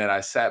one thing that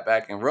I sat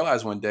back and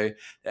realized one day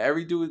that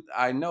every dude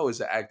I know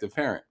is an active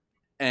parent,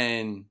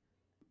 and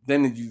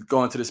then you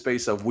go into the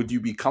space of, would you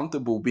be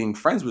comfortable being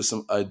friends with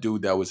a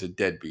dude that was a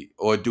deadbeat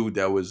or a dude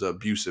that was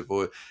abusive,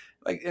 or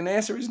like, and the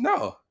answer is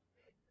no.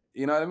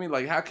 You know what I mean?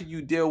 Like, how could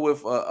you deal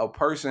with a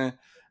person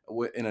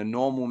in a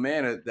normal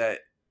manner that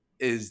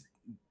is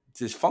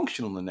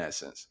dysfunctional in that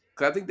sense?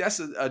 Because I think that's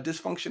a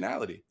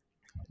dysfunctionality.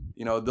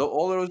 All of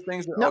those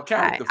things No, are I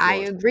character I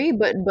flaws. agree,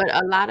 but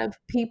a lot of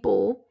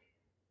people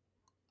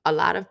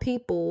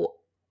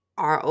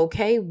are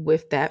okay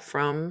with that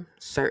from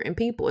certain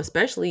people,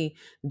 especially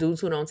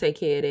dudes who don't take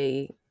care of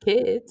their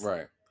kids.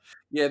 Right.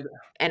 Yeah.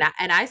 And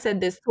I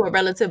said this to a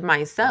relative Mhm.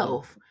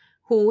 myself,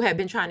 who had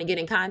been trying to get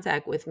in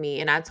contact with me,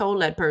 and I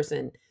told that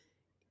person,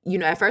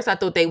 at first I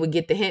thought they would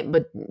get the hint,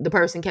 but the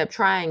person kept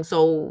trying.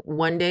 So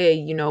one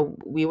day,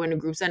 we were in a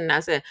group setting, and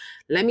I said,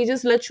 let me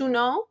just let you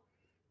know,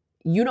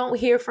 you don't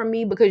hear from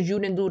me because you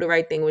didn't do the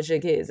right thing with your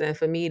kids. And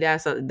for me,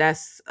 that's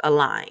a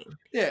line.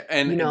 Yeah,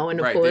 and And of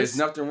right, there's course,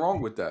 nothing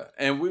wrong with that.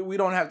 And we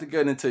don't have to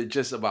get into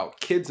just about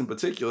kids in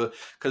particular,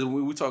 because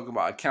when we talk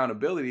about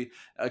accountability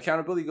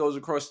goes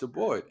across the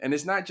board. And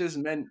it's not just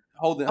men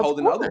holding of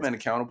holding other course, men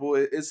accountable,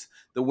 it's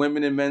the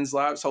women in men's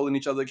lives holding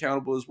each other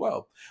accountable as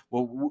well.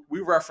 Well,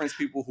 we reference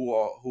people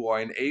who are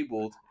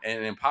enabled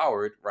and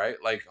empowered, right?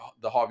 Like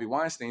the Harvey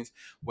Weinsteins.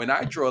 When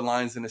I draw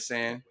lines in the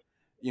sand,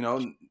 you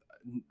know,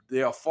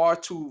 there are far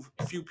too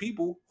few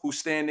people who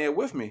stand there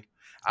with me.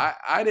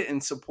 I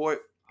didn't support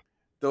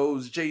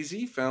those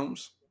Jay-Z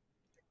films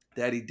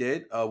that he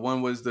did.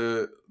 One was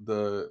the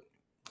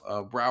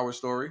Brower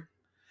story,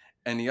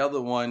 and the other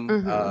one,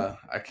 hmm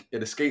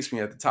it escapes me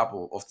at the top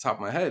off the top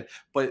of my head.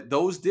 But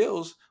those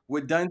deals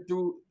were done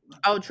through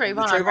oh, the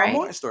Trayvon, Trayvon right?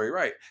 Martin story,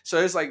 right? So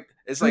it's like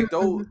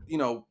though,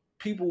 Mhm.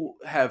 people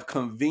have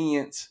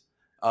convenient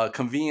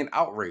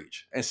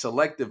outrage and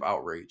selective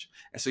outrage,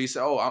 and so you say,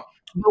 oh,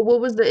 But what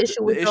was the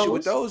issue with the issue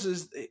with those? those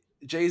is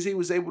Jay Z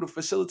was able to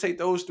facilitate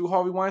those through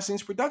Harvey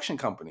Weinstein's production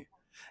company.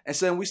 And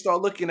so then we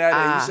start looking at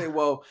it and you say, Ah,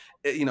 well,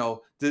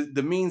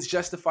 the means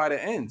justify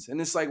the ends.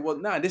 And it's like, well,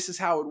 nah, this is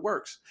how it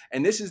works.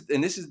 And this is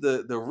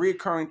the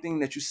reoccurring thing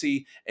that you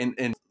see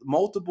in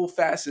multiple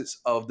facets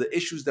of the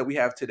issues that we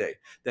have today.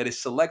 That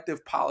is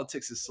selective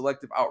politics, is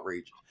selective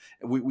outrage.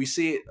 And we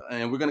see it,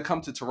 and we're gonna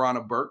come to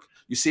Tarana Burke.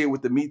 You see it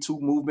with the Me Too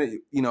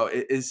movement.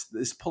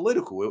 It's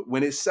political.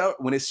 When it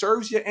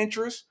serves your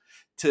interest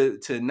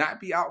to not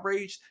be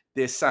outraged,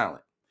 they're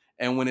silent.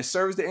 And when it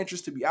serves the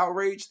interest to be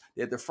outraged,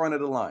 they're at the front of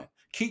the line.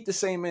 Keep the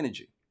same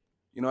energy.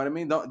 You know what I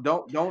mean? Don't.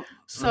 Mhm.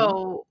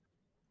 So,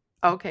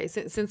 okay,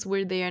 since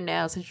we're there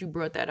now, since you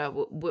brought that up,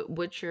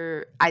 what's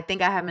your? I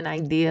think I have an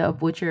idea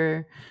of what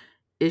your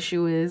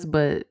issue is,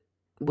 but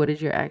what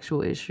is your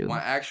actual issue My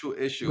actual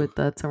issue. with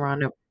the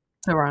Toronto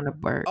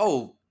Burke?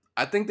 Oh,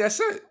 I think that's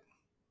it.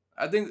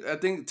 I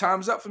think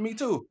time's up for me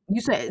too.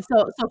 You said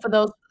so for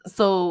those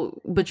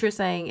but you're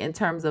saying in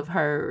terms of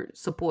her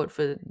support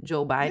for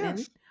Joe Biden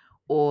Yes.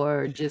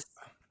 or just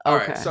All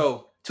right. okay.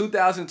 So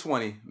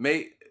 2020,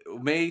 May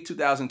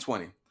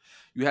 2020,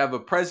 you have a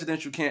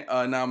presidential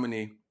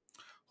nominee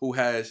who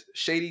has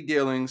shady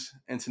dealings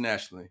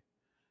internationally,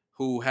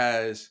 who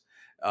has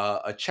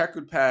a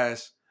checkered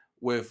past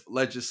with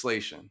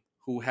legislation,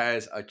 who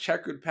has a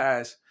checkered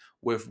past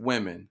with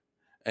women,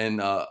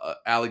 and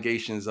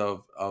allegations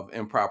of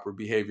improper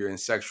behavior and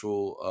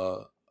sexual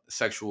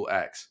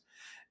acts.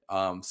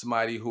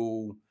 Somebody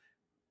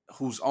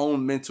whose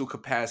own mental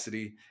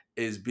capacity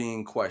is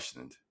being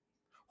questioned.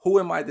 Who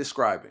am I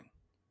describing?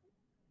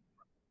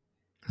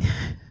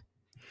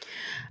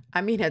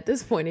 I mean, at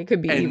this point, it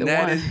could be And either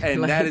that one. is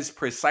and that Like, is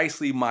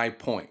precisely my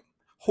point.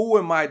 Who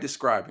am I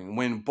describing?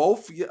 When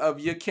both of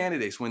your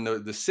candidates, when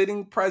the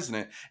sitting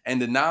president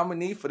and the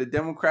nominee for the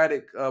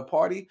Democratic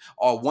Party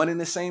are one and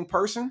the same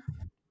person,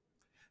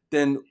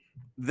 then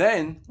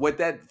what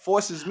that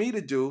forces me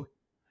to do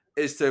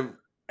is to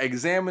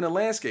examine the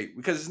landscape,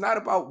 because it's not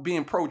about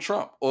being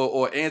pro-Trump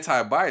or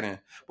anti-Biden,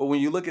 but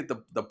when you look at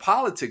the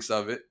politics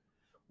of it,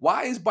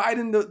 why is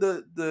Biden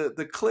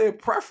the clear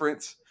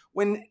preference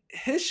when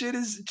his shit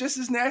is just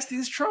as nasty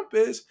as Trump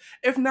is,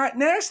 if not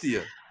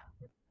nastier?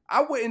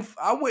 I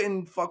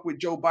wouldn't fuck with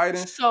Joe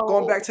Biden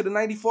going back so to the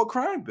 '94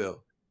 crime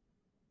bill.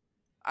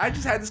 I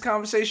just had this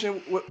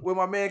conversation with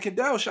my man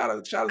Kendall. Shout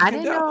out to I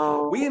didn't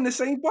Kendall. We know. in the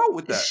same boat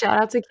with that. Shout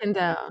out to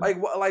Kendall. Like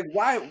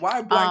why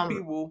black Um,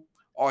 people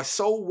are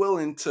so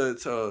willing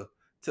to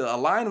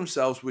align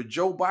themselves with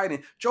Joe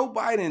Biden. Joe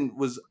Biden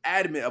was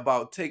adamant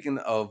about taking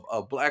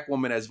a black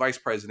woman as vice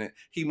president.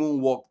 He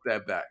moonwalked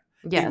that back.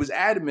 He yes. was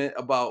adamant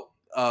about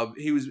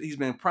he's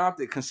been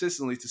prompted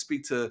consistently to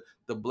speak to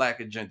the black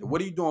agenda. What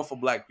are you doing for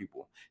black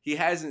people? He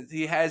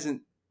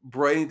hasn't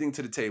brought anything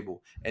to the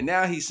table. And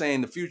now he's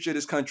saying the future of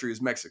this country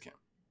is Mexican.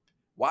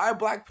 Why are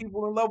black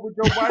people in love with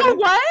Joe Biden?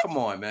 What? Come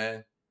on,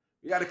 man.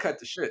 We got to cut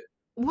the shit.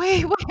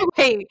 Wait.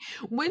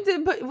 When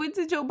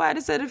did Joe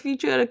Biden say the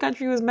future of the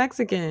country was Oh,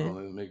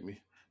 Mexican? make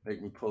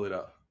me pull it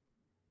up.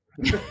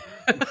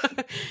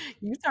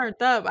 You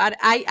turned up.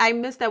 I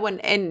missed that one.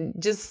 And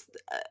just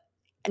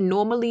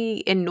normally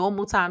in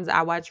normal times,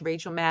 I watch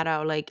Rachel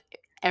Maddow like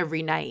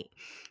every night.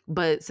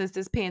 But since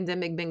this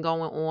pandemic been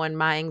going on,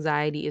 my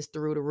anxiety is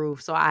through the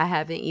roof. So I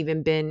haven't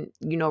even been,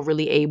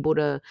 really able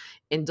to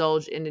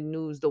indulge in the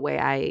news the way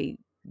I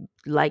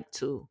like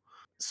to.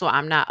 So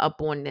I'm not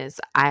up on this.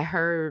 I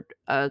heard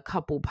a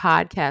couple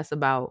podcasts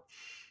about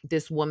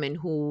this woman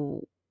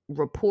who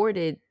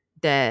reported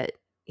that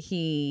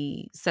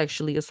he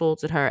sexually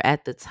assaulted her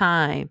at the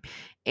time,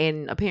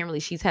 and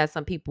apparently she's had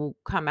some people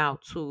come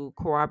out to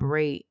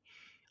corroborate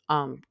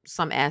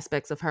some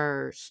aspects of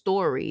her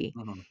story.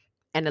 Mhm.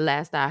 And the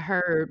last I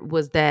heard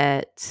was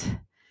that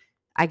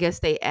I guess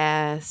they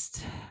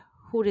asked,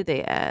 who did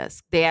they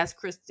ask? They asked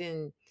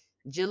Kristen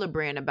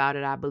Gillibrand about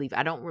it, I believe.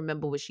 I don't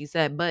remember what she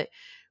said, but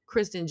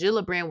Kristen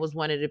Gillibrand was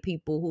one of the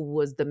people who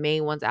was the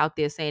main ones out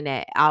there saying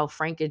that Al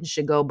Franken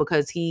should go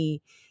because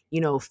he,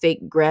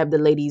 fake grabbed the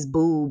lady's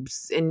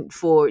boobs and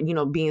for,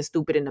 being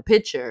stupid in the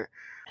picture.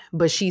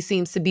 But she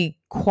seems to be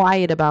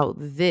quiet about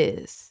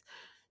this.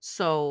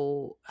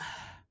 So,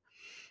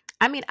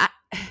 I mean,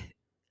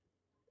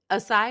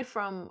 aside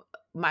from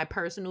my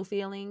personal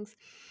feelings,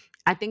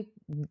 I think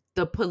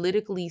the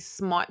politically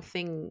smart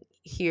thing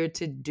here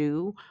to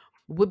do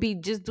would be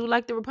just do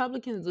like the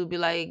Republicans do, be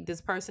like,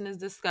 this person is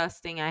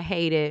disgusting, I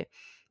hate it,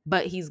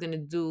 but he's gonna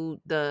do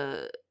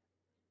the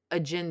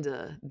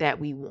agenda that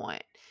we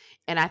want.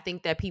 And I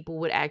think that people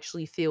would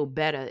actually feel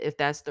better if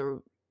that's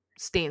the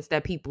stance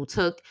that people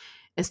took,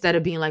 instead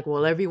of being like,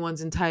 well,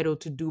 everyone's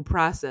entitled to due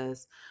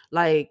process.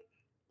 Like,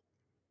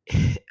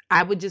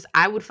 I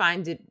would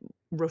find it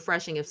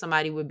refreshing if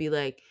somebody would be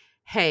like,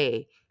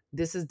 "Hey,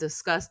 this is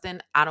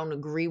disgusting. I don't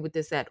agree with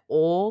this at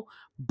all,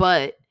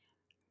 but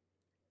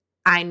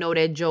I know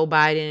that Joe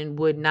Biden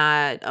would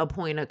not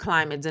appoint a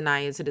climate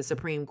denier to the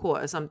Supreme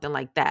Court or something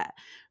like that."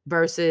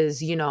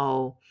 Versus,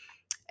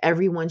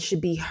 everyone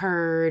should be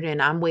heard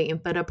and I'm waiting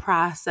for the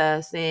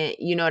process, and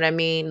you know what I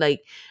mean?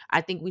 Like,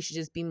 I think we should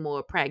just be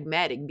more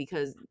pragmatic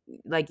because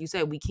like you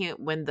said, we can't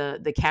win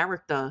the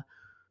character,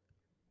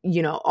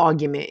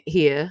 argument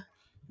here.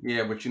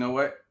 Yeah, but you know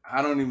what?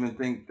 I don't even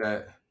think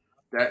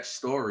that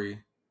story,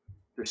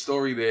 the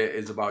story there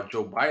is about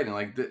Joe Biden.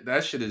 Like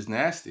that shit is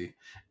nasty,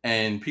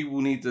 and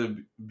people need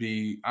to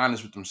be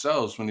honest with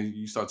themselves when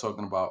you start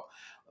talking about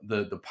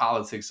the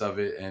politics of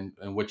it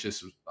and what you're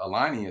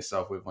aligning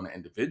yourself with on an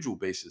individual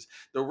basis.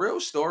 The real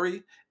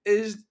story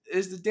is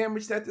the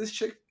damage that this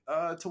chick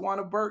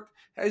Tawana Burke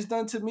has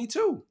done to me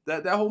too.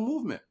 That whole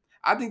movement.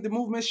 I think the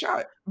movement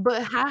shot.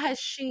 But how has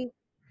she?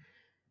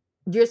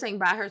 You're saying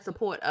by her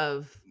support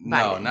of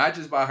No, Biden. not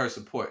just by her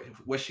support.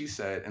 What she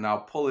said, and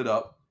I'll pull it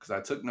up because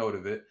I took note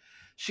of it.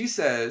 She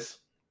says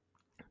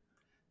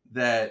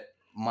that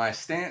my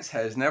stance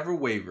has never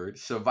wavered.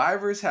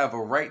 Survivors have a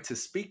right to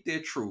speak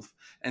their truth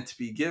and to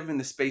be given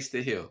the space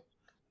to heal.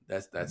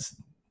 That's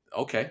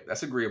okay.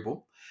 That's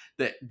agreeable.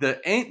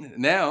 The ain't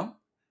now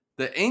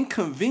the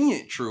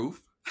inconvenient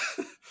truth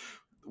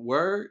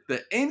word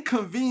the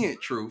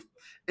inconvenient truth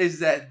is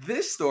that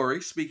this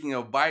story, speaking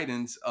of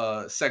Biden's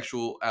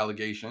sexual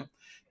allegation,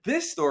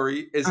 this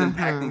story is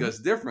impacting Mhm. us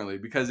differently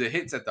because it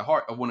hits at the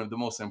heart of one of the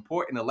most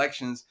important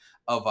elections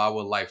of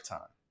our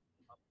lifetime.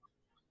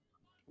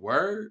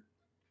 Word,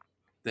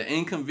 the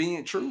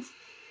inconvenient truth.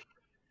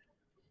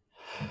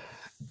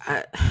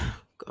 I,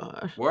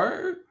 God.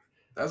 Word,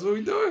 that's what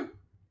we doing.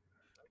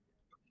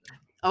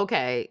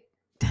 Okay.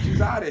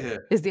 She's out of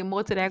here. Is there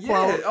more to that Yeah.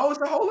 quote? Oh,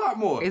 it's a whole lot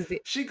more. Is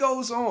it She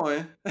goes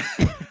on.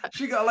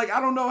 She got like I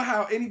don't know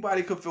how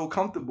anybody could feel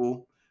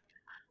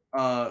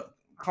uh,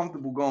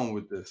 comfortable going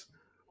with this.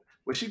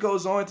 But she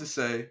goes on to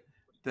say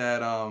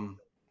that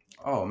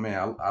oh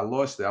man, I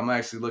lost it. I'm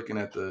actually looking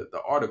at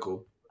the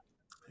article.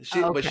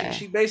 She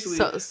okay? basically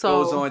goes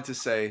So on to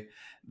say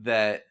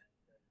that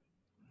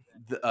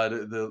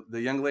the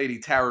young lady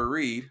Tara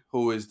Reid,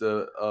 who is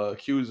the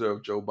accuser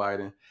of Joe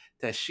Biden,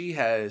 that she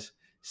has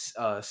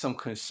some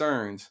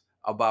concerns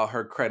about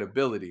her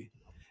credibility,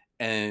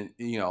 and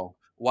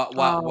while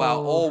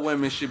oh, all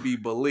women should be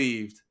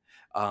believed,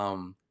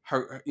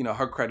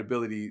 her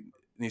credibility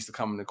needs to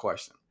come into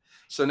question.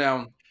 So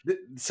now,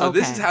 so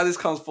this is okay. how this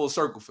comes full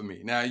circle for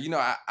me. Now,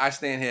 I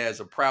stand here as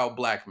a proud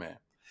black man,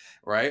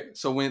 right?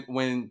 So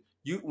when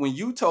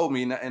you told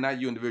me, and not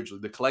you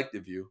individually, the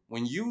collective you,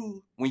 when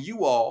you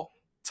all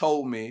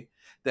told me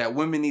that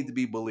women need to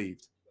be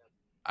believed,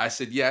 I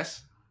said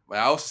yes, but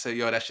I also said,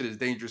 yo, that shit is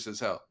dangerous as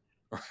hell.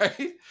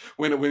 Right?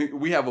 When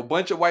we have a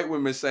bunch of white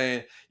women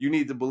saying you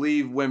need to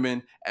believe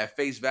women at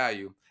face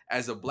value,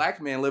 as a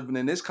black man living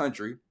in this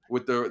country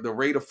with the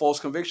rate of false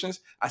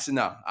convictions, I said,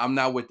 no, I'm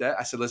not with that.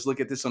 I said, let's look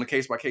at this on a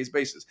case by case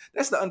basis.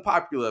 That's the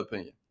unpopular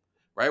opinion,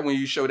 right? When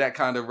you show that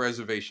kind of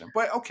reservation.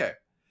 But okay,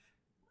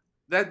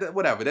 that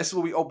whatever. That's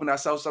what we open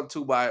ourselves up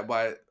to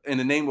by in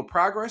the name of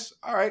progress.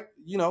 All right,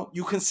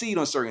 you concede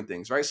on certain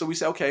things, right? So we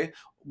say, okay,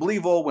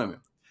 believe all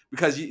women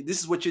because this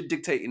is what you're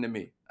dictating to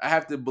me. I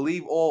have to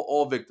believe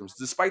all victims,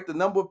 despite the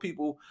number of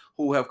people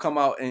who have come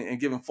out and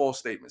given false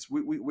statements.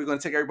 We're going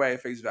to take everybody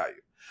at face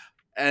value,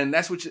 and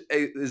that's what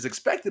is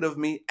expected of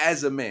me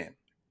as a man.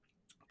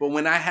 But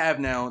when I have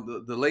now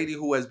the lady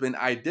who has been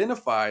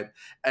identified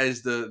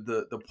as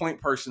the point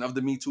person of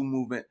the Me Too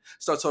movement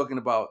start talking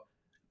about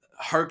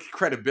her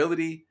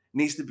credibility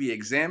needs to be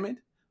examined.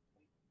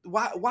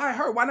 Why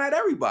her? Why not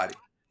everybody?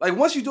 Like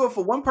once you do it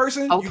for one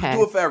person, you can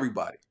do Okay. it for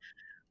everybody.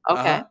 Uh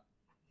Okay. huh.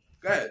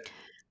 Go ahead.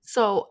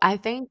 So I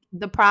think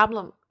the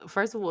problem,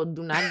 first of all,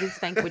 do not get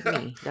stank with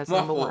me. That's My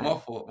number fault. My one.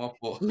 fault. My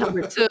fault.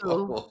 Number My two,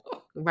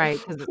 fault. right?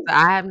 Because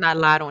I have not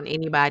lied on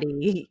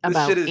anybody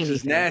This shit about is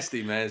just anything.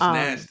 nasty, man. It's Um,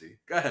 nasty.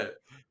 Go ahead.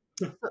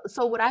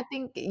 so what I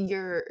think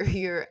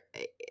your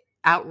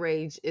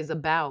outrage is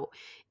about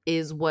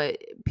is what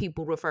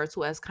people refer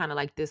to as kind of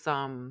like this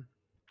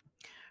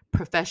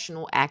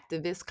professional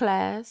activist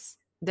class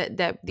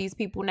that these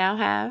people now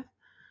have.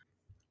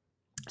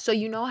 So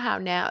you know how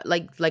now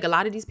like a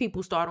lot of these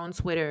people start on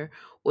Twitter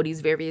or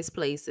these various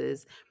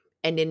places,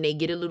 and then they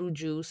get a little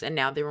juice and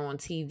now they're on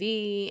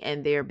TV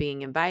and they're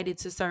being invited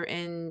to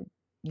certain,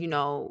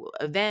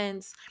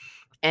 events,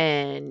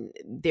 and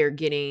they're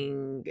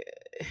getting,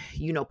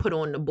 put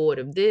on the board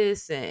of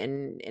this,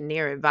 and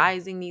they're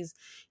advising these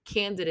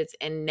candidates,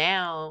 and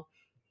now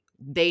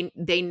they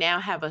now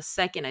have a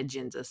second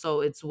agenda.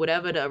 So it's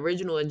whatever the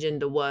original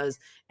agenda was,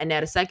 and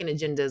now the second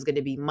agenda is going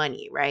to be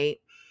money, right?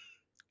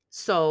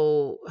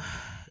 So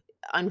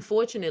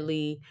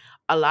unfortunately,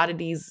 a lot of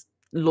these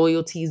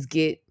loyalties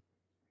get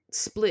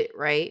split,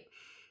 right?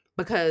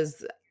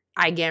 Because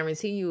I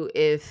guarantee you,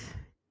 if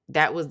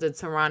that was the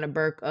Tarana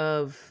Burke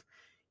of,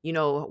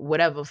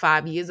 whatever,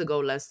 5 years ago,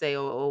 let's say,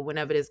 or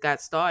whenever this got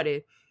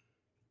started,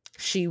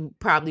 she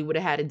probably would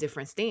have had a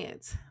different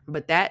stance.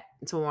 But that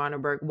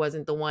Tarana Burke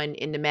wasn't the one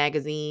in the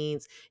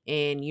magazines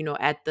and,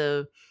 at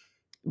the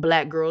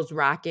Black Girls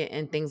Rocket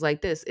and things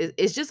like this.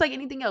 It's just like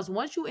anything else.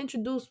 Once you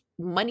introduce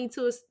money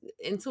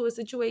into a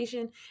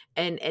situation,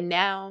 and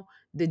now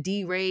the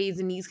D raids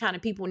and these kind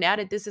of people, now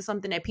that this is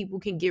something that people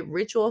can get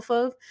rich off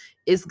of,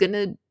 it's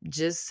gonna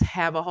just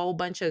have a whole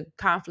bunch of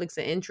conflicts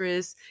of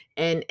interest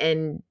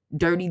and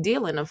dirty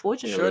dealing, Shorty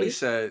unfortunately.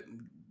 said,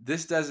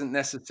 "This doesn't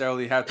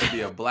necessarily have to be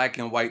a black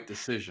and white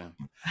decision.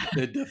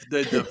 The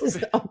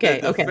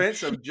Okay, okay.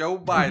 defense of Joe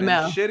Biden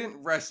Jamel,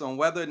 shouldn't rest on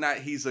whether or not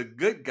he's a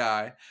good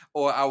guy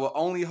or our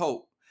only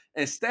hope.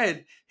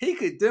 Instead, he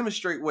could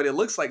demonstrate what it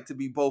looks like to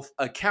be both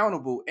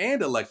accountable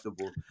and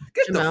electable.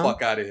 Get the Jamel,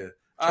 fuck out of here.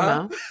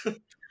 Jamel,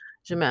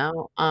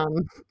 Jamel.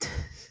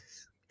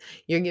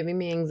 You're giving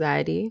me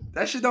anxiety.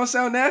 That shit don't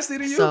sound nasty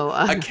to you? So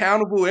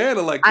Accountable and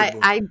I electable.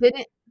 I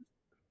didn't.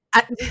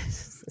 I,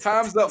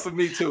 Time's up for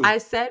me too. I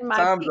said my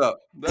Time's up.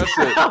 That's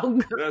it.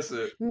 oh, That's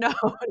it. no,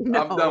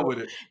 I'm done no, with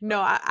it.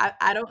 no.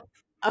 I don't.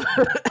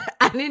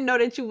 I didn't know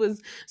that you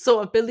was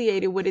so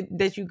affiliated with it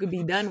that you could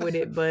be done with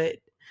it. But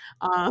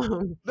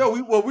um, No,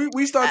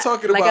 we start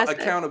talking like I about said,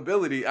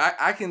 accountability.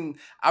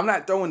 I'm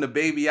not throwing the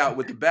baby out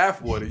with the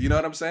bathwater. You know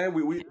what I'm saying?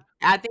 We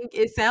I think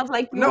it sounds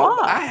like you no,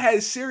 but I are.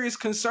 had serious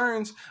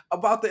concerns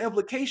about the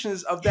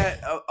implications of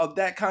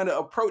that kind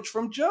of approach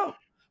from jump.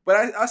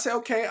 But I say,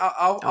 okay,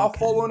 I'll Okay,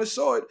 fall on the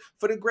sword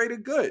for the greater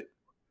good.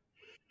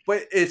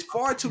 But it's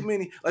far too okay,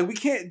 many. Like we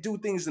can't do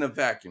things in a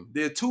vacuum.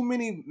 There are too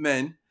many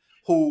men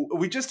who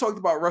we just talked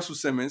about Russell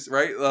Simmons,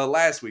 right?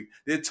 Last week,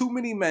 there are too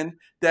many men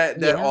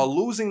that yeah. are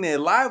losing their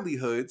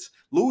livelihoods,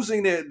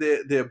 losing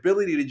their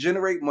ability to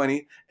generate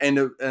money and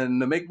to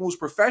make moves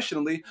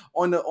professionally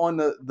on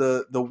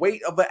the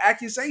weight of an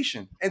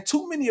accusation, and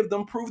too many of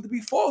them prove to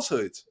be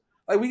falsehoods.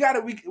 Like we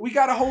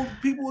gotta hold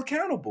people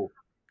accountable.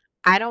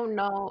 I don't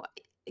know.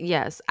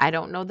 Yes, I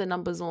don't know the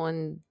numbers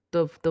on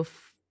the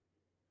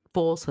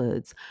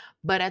falsehoods,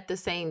 but at the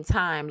same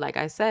time, like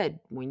I said,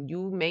 when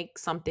you make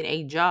something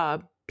a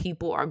job,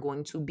 people are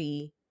going to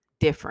be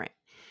different.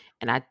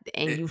 And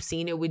It, you've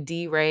seen it with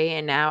D Ray,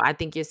 and now I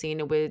think you're seeing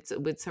it with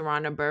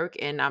Tarana Burke,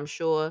 and I'm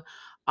sure,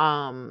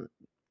 um,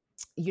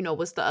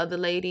 what's the other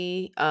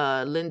lady,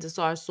 Linda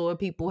Sarsour.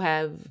 People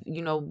have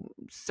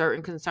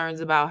certain concerns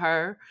about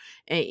her,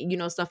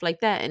 and stuff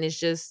like that, and it's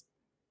just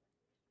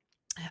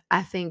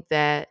I think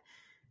that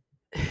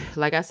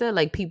like I said,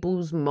 like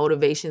people's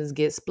motivations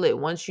get split.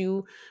 Once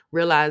you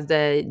realize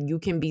that you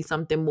can be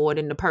something more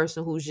than the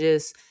person who's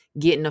just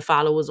getting the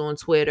followers on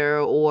Twitter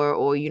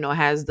or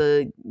has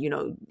the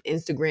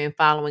Instagram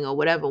following or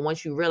whatever.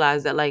 Once you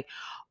realize that, like,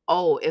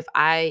 oh, if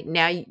I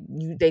now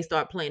they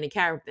start playing a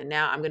character.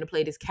 Now I'm gonna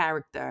play this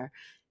character,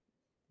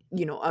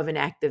 of an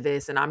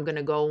activist, and I'm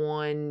gonna go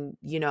on,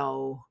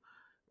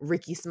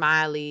 Ricky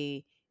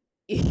Smiley,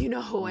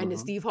 and the mhm.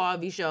 Steve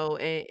Harvey show,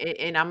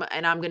 and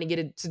I'm gonna get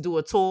it to do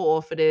a tour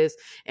off of this,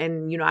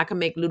 and I can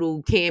make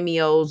little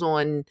cameos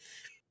on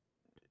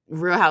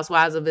Real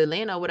Housewives of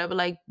Atlanta or whatever.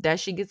 Like that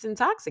shit gets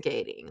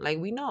intoxicating. Like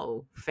we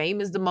know, fame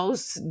is the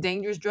most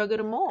dangerous drug of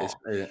them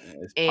all,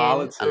 It's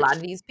and a lot politics.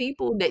 of these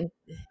people that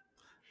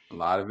A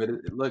lot of it.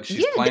 Look,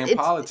 she's yeah, playing it's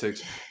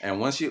politics, and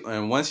once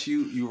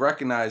you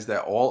recognize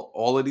that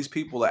all of these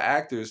people are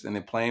actors and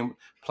they're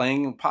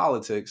playing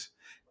politics,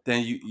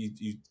 then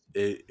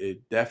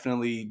it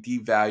definitely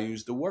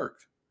devalues the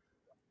work.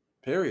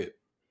 Period.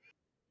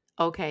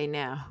 okay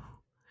now.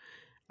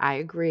 I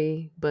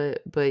agree,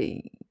 but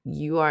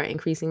you are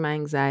increasing my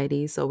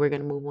anxiety, so we're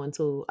gonna move on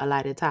to a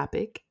lighter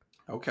topic.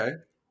 Okay.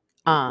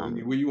 Um,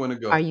 Where you want to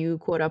are go? you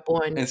caught up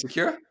on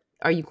Insecure?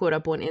 are you caught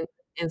up on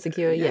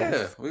Insecure? Yeah,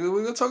 Yes.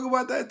 we're gonna talk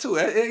about that too.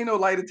 Ain't no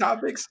lighter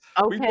topics.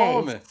 We Okay,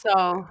 bombing.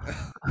 so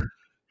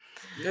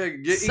Yeah,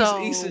 get East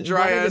so and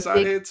dry one of the ass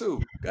out big here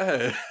too. Go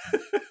ahead.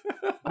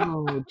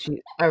 oh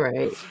gee, all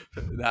right.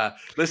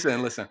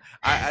 Listen.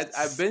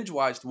 I binge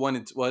watched one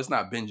and two. Well, it's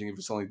not binging if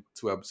it's only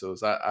two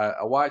episodes.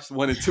 I watched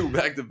one and two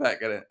back to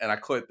back, and I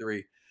caught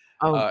three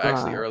Oh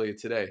actually God. earlier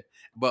today.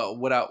 But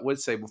what I would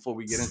say before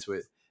we get S- into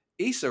it,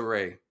 Issa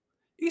Rae,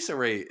 Issa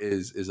Rae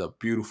is a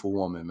beautiful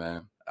woman,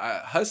 man.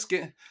 Her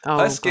Oh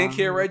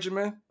skincare God.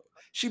 regimen,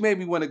 she made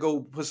me want to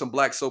go put some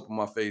black soap on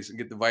my face and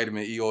get the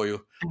vitamin E oil.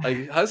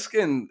 Like her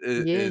skin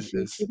Yeah, she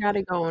is got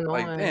it going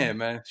like, on. damn,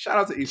 man. Shout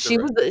out to Issa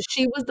Rae.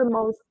 She was the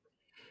most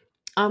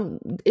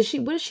is she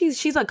what is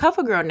she's a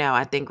cover girl now,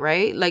 I think,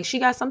 right? Like she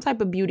got some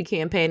type of beauty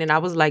campaign and I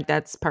was like,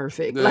 that's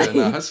perfect. Yeah,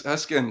 no, Like her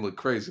skin look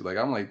crazy. Like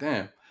I'm like,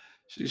 damn,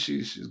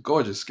 she's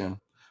gorgeous skin.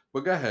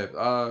 But go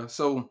ahead.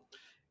 So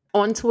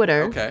on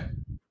Twitter, okay,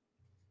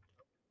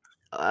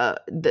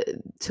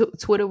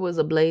 Twitter was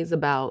ablaze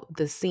about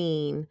the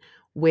scene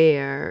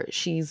where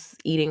she's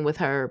eating with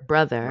her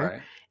brother,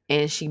 right.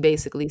 and she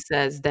basically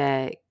says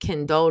that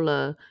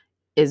Kendola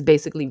is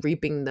basically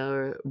reaping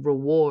the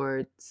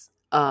rewards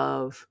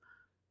of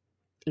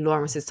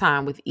Lawrence's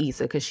time with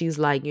Issa because she's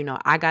like,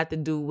 I got to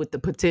do with the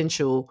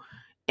potential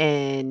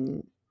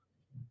and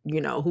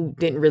who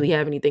didn't really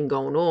have anything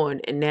going on.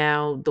 And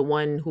now the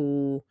one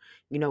who,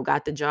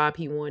 got the job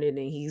he wanted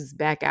and he's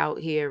back out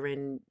here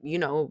and,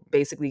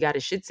 basically got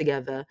his shit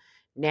together.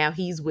 Now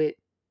he's with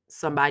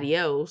somebody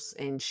else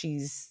and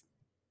she's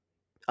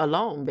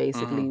alone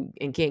Mm-hmm. basically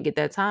and can't get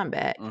that time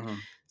back.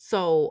 Mm-hmm.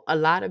 So a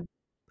lot of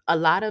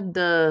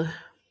the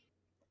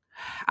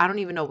I don't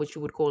even know what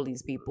you would call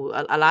these people.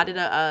 A lot of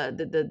A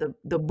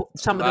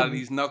some of lot of the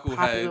these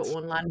popular knuckleheads.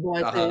 online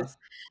Uh huh. voices,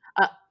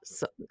 uh,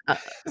 so, uh,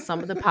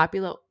 some of the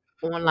popular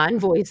online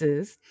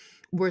voices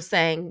were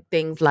saying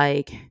things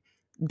like,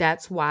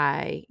 "That's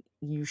why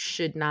you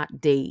should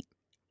not date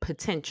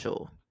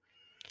potential."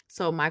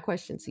 So my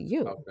question to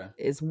you Okay.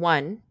 is: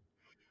 one,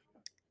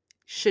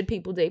 should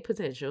people date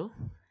potential?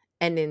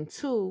 And then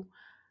two,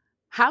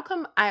 how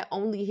come I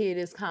only hear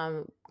this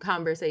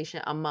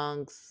conversation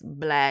amongst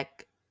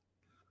Black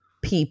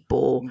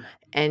people,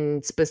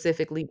 and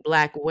specifically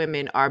Black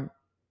women are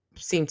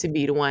seem to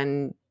be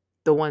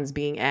the ones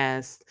being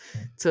asked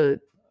to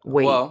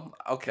Wait. Well,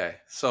 okay.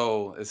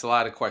 So it's a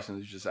lot of questions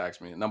you just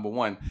asked me. Number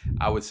one,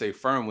 I would say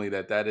firmly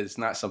that that is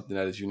not something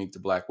that is unique to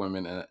Black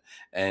women,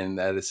 and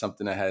that is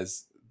something that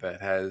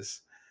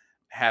has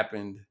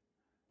happened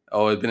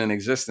or has been in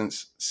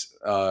existence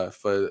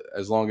for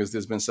as long as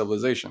there's been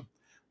civilization.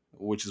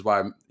 Which is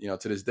why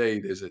to this day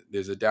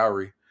there's a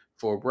dowry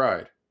for a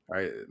bride,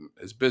 right?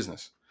 It's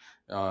business.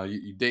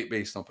 You date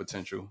based on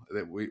potential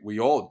that we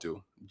all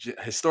do,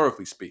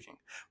 historically speaking.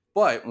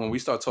 But when we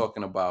start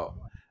talking about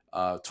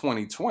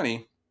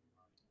 2020,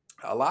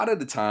 a lot of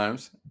the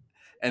times,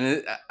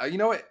 and you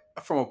know what,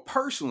 from a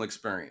personal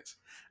experience,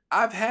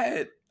 I've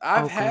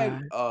Oh had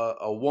God.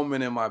 a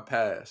woman in my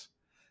past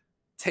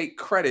take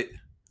credit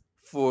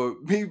for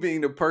me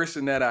being the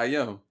person that I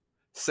am,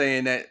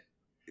 saying that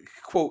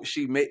quote Was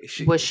she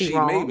she made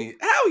wrong? me.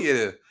 Hell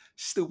yeah,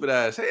 stupid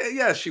ass. Hey,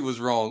 yeah, she was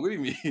wrong. What do you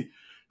mean?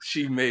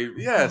 She made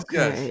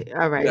Okay.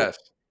 All right. yes.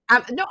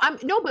 I'm no,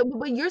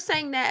 but you're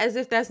saying that as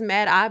if that's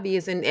mad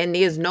obvious, and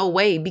there's no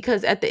way,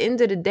 because at the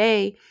end of the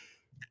day,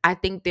 I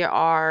think there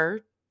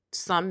are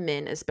some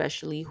men,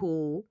 especially,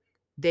 who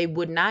they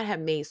would not have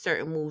made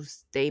certain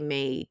moves they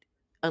made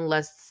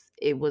unless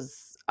it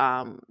was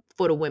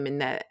for the women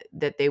that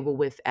they were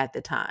with at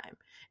the time.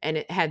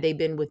 And had they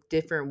been with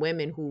different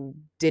women who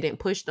didn't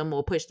push them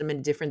or push them in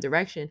a different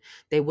direction,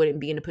 they wouldn't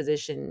be in the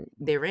position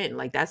they're in.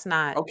 Like, that's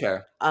not Okay.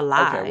 a Okay.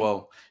 lie.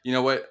 Well, you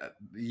know what?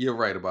 You're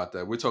right about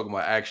that. We're talking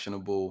about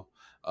actionable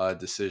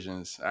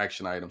decisions,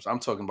 action items. I'm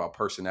talking about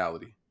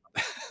personality.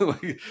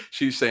 Like,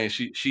 she's saying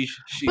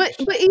But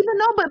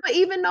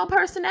even though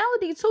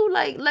personality too,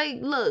 like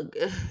look,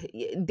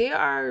 there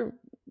are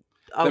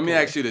Let me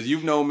okay. ask you this: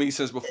 you've known me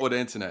since before the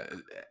internet.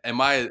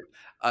 Am I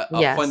a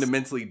Yes.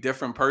 fundamentally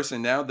different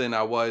person now than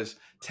I was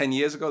 10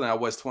 years ago? Than I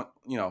was 20?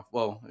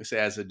 Well, let's say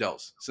as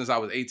adults, since I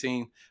was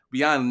 18,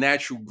 beyond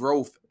natural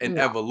growth and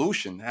No.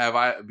 evolution, have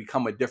I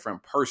become a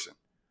different person?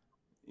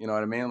 You know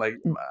what I mean? Like,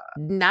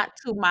 Not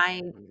to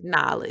my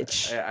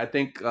knowledge. I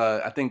think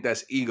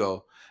that's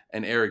ego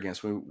and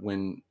arrogance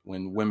when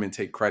women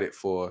take credit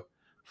for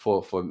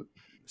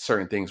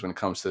certain things when it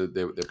comes to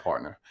their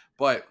partner.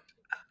 But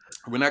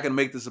we're not going to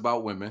make this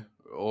about women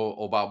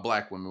or about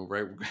Black women,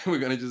 right? We're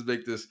going to just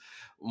make this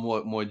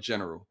more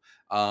general.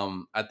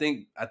 I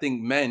think the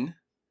men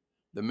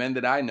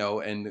that I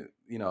know, and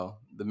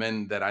the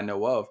men that I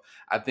know of,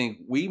 I think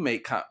we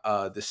make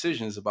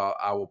decisions about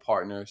our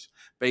partners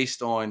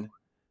based on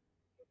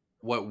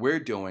what we're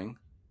doing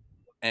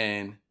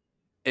and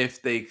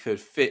if they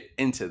could fit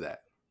into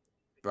that,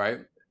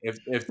 right? If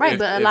if Right, if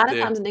but a if lot of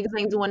they're times niggas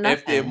ain't doing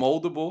if they're nothing.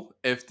 moldable,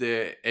 if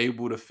they're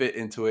able to fit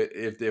into it,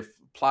 if they're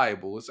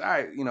pliable, it's all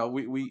right.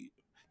 We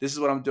this is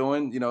what I'm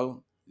doing.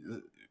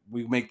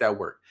 We make that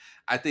work.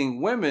 I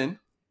think women,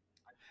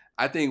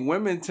 I think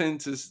women tend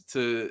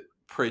to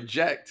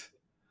project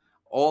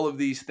all of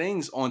these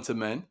things onto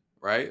men,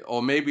 right?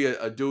 Or maybe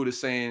a dude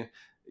is saying,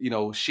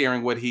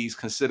 sharing what he's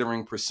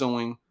considering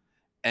pursuing,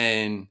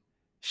 and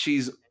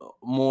she's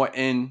more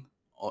in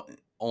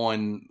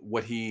on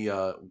what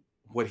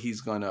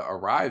he's going to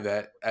arrive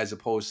at, as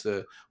opposed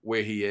to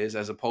where he is,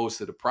 as opposed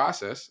to the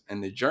process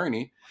and the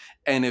journey.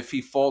 And if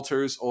he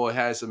falters or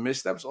has some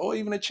missteps or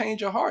even a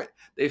change of heart,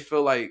 they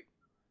feel like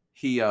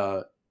he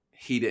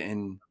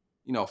didn't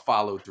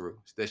follow through,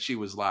 that she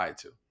was lied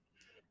to,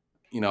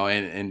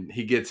 and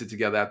he gets it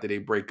together after they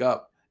break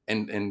up,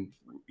 and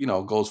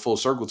goes full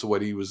circle to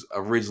what he was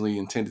originally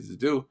intended to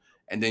do.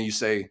 And then you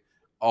say,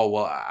 oh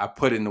well, I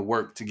put in the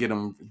work to get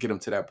him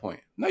to that point.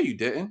 No, you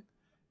didn't.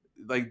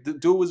 Like, the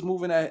dude was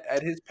moving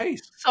at his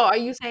pace. So are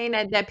you saying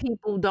that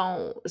people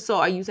don't so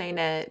are you saying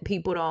that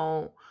people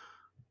don't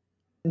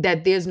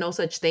that there's no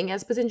such thing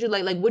as potential?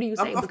 Like what are you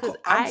saying? Because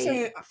I'm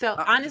saying,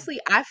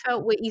 I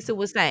felt what Issa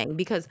was saying,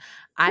 because of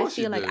I course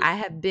you feel like did. I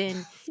have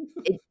been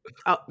it,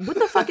 what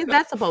the fuck is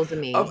that supposed to I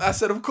mean?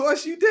 said, of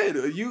course you did.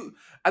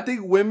 I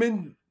think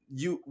women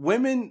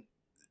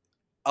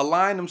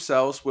align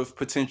themselves with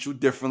potential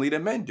differently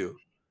than men do.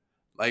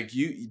 Like,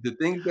 the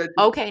things that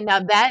Okay, now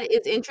that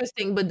is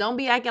interesting, but don't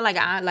be acting like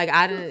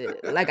I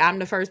didn't like I'm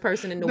the first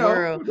person in the no,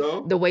 world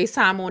no. to waste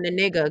time on a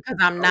nigga, because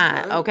I'm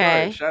not, Okay,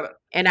 right. okay? Shut up.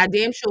 And I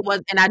damn sure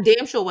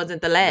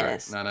wasn't the Right.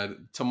 last. Now,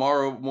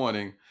 tomorrow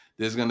morning,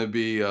 there's gonna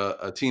be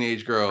a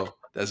teenage girl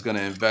that's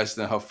gonna invest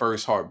in her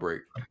first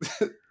heartbreak.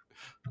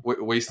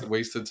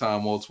 Waste of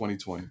time all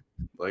 2020.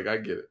 Like, I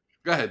get it.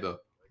 Go ahead though.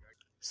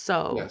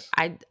 So Yes.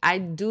 I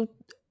do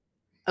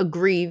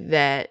agree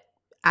that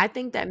I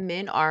think that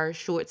men are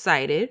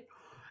short-sighted,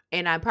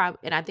 and I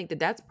think that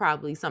that's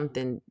probably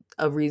something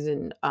a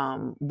reason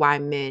why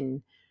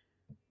men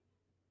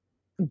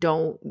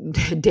don't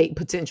date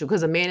potential,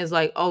 because a man is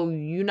like, oh,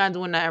 you're not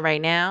doing that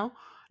right now.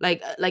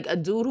 Like a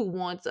dude who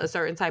wants a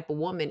certain type of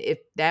woman, if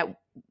that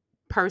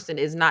person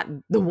is not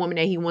the woman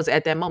that he wants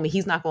at that moment,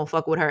 he's not gonna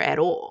fuck with her at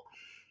all.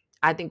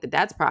 I think that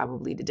that's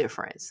probably the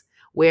difference.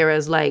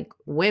 Whereas like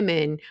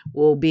women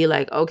will be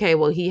like, okay,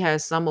 well, he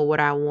has some of what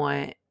I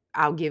want.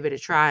 I'll give it a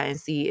try and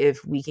see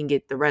if we can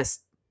get the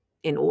rest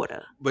in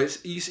order.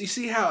 But you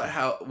see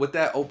how what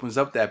that opens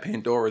up, that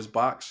Pandora's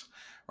box,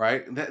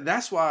 right?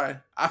 That's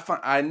why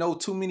I know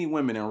too many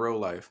women in real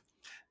life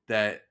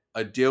that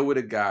deal with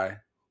a guy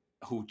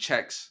who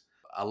checks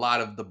a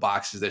lot of the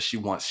boxes that she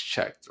wants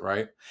checked,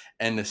 right?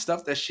 And the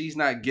stuff that she's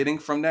not getting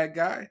from that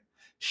guy,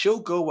 she'll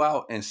go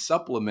out and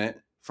supplement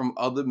from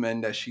other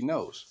men that she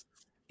knows.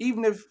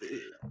 Even if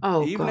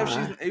Oh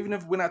God. even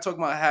if we're not talking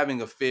about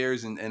having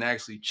affairs and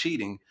actually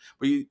cheating,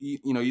 but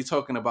you're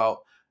talking about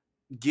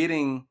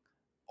getting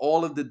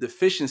all of the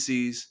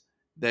deficiencies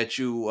that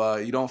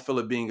you don't feel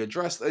are being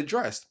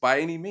addressed by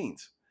any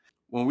means.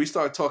 When we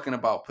start talking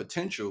about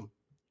potential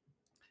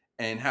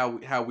and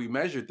how we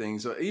measure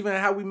things, or even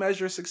how we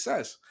measure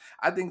success,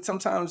 I think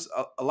sometimes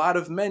a lot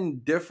of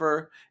men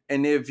differ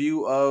in their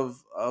view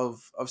of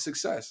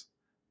success,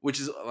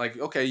 which is like,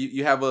 okay,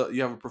 you have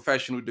a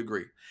professional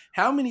degree.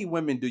 How many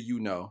women do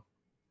you know?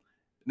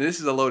 This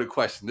is a loaded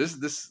question. This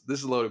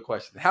is a loaded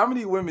question. How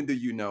many women do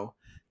you know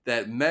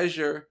that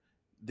measure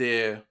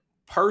their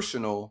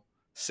personal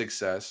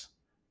success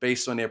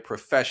based on their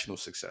professional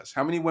success?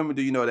 How many women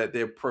do you know that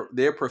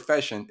their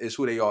profession is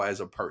who they are as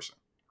a person?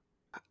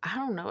 I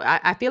don't know.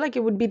 I feel like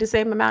it would be the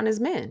same amount as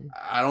men.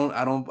 I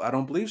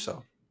don't believe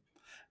so.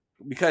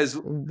 Because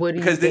What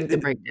do you think the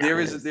breakdown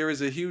is? there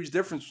is a huge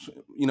difference.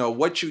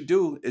 What you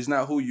do is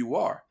not who you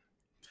are,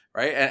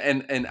 right?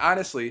 And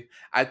honestly,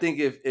 I think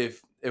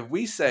if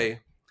we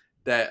say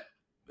that,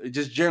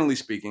 just generally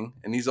speaking,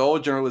 and these are all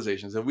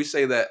generalizations, if we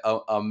say that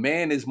a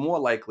man is more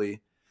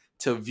likely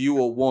to view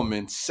a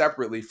woman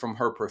separately from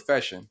her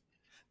profession,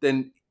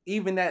 then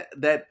even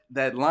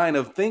that line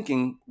of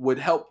thinking would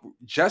help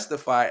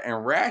justify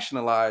and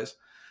rationalize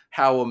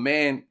how a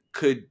man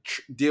could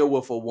deal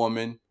with a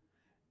woman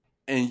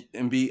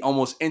and be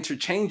almost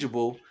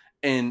interchangeable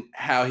in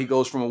how he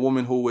goes from a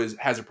woman who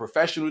has a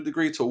professional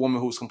degree to a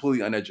woman who's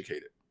completely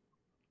uneducated.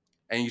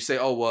 And you say,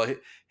 oh well,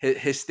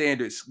 his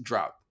standards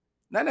dropped.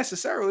 Not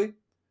necessarily.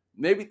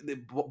 Maybe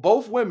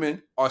both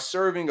women are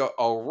serving a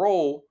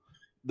role,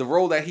 the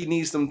role that he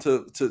needs them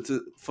to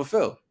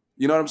fulfill.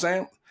 You know what I'm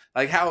saying?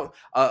 Like how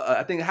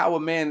I think how a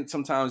man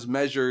sometimes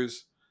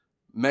measures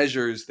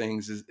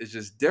things is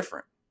just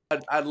different.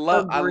 I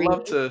Agreed.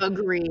 love to.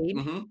 Agreed.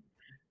 Hmm.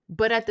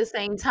 But at the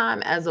same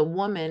time, as a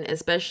woman,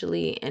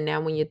 especially, and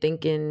now when you're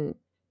thinking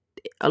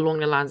along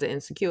the lines of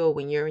insecure,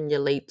 when you're in your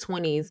late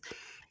 20s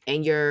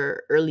and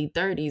your early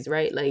 30s,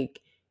 right? Like,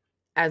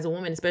 as a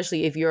woman,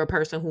 especially if you're a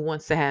person who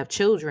wants to have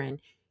children,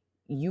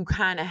 you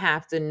kind of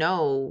have to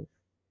know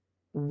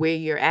where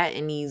you're at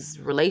in these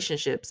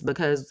relationships,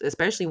 because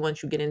especially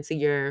once you get into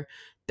your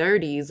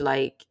 30s,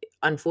 like,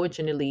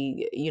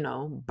 unfortunately,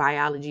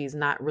 biology is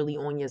not really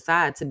on your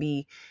side to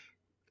be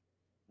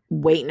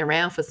waiting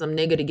around for some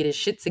nigga to get his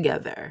shit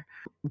together.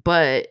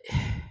 But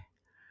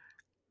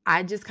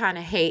I just kind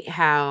of hate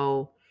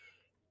how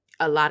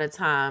a lot of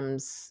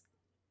times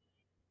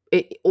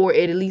or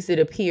at least it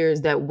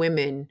appears that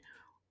women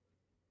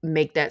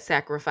make that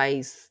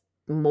sacrifice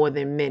more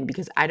than men,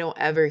 because I don't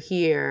ever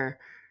hear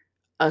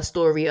a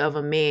story of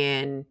a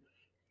man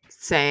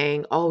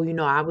saying, "Oh,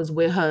 I was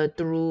with her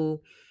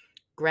through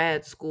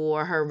grad school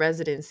or her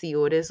residency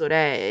or this or that,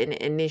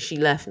 and then she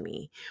left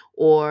me."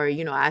 Or,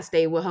 "I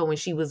stayed with her when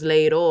she was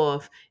laid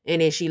off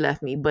and then she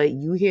left me." But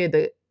you hear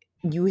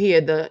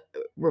the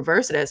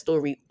reverse of that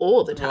story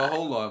all the Well, time.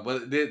 hold on,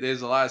 but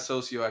there's a lot of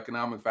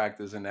socioeconomic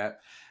factors in that,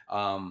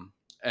 and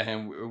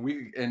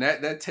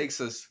that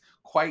takes us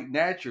quite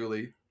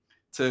naturally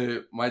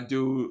to my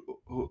dude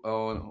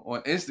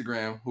on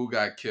Instagram who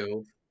got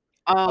killed.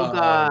 Oh Uh,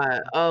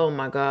 God. Oh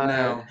my God.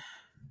 Now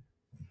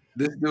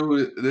this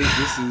dude,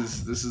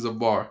 this is a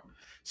bar.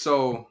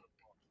 So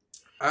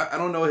I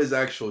don't know his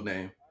actual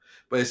name,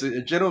 but it's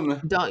a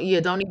gentleman. Don't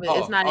even, it's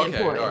Oh, not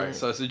okay, all right. important.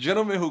 So it's a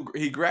gentleman who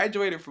he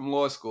graduated from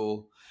law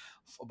school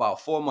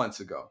about 4 months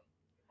ago,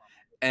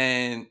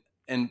 and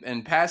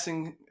and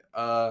passing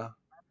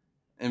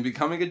and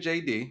becoming a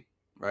JD,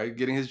 right,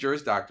 getting his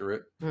Juris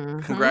Doctorate.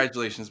 Mhm.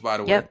 Congratulations, by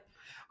the way.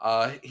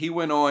 Yep. He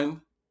went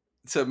on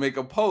to make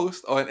a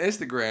post on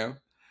Instagram,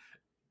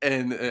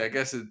 and I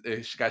guess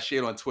it got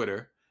shared on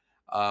Twitter,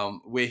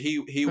 where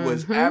he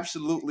was Mhm.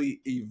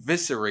 absolutely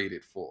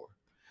eviscerated for.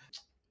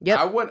 Yep.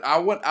 I was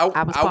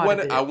part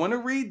of I it. want to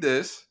read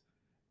this,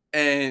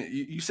 and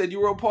you said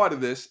you were a part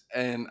of this,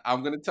 and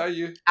I'm going to tell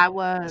you, I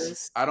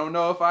was. I don't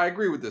know if I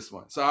agree with this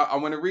one. So I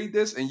want to read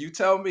this, and you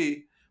tell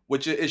me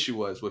what your issue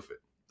was with it.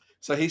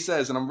 So he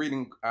says, and I'm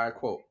reading, I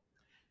quote,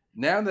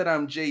 "Now that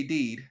I'm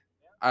JD'd,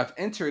 I've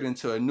entered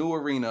into a new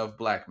arena of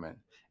black men.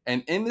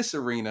 And in this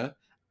arena,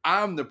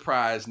 I'm the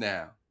prize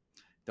now.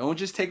 Don't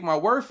just take my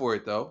word for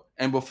it, though.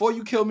 And before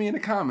you kill me in the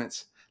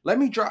comments, let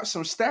me drop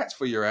some stats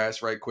for your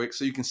ass right quick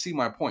so you can see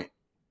my point.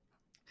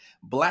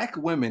 Black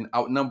women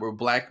outnumber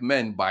black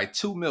men by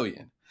 2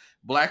 million.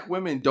 Black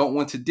women don't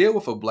want to deal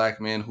with a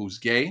black man who's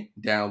gay,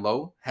 down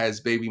low, has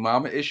baby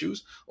mama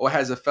issues, or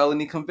has a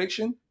felony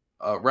conviction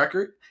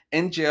record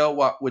in jail,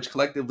 which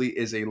collectively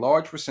is a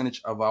large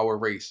percentage of our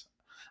race.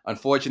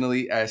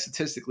 Unfortunately, as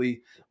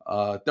statistically,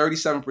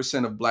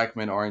 37% of black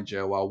men are in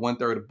jail, while one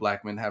third of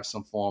black men have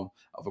some form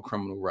of a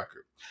criminal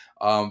record.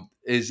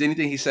 Is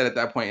anything he said at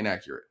that point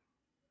inaccurate?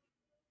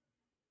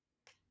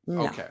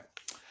 No. Okay.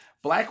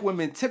 Black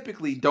women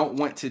typically don't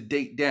want to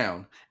date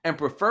down and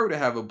prefer to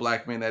have a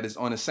black man that is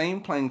on the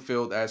same playing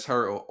field as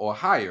her or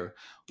higher.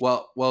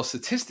 Well,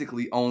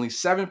 statistically, only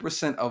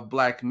 7% of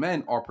black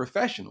men are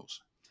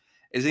professionals.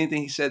 Is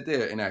anything he said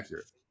there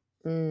inaccurate?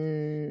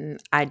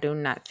 I do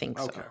not think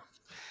Okay.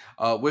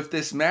 so. With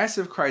this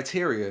massive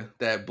criteria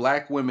that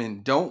black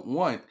women don't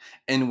want,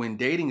 and when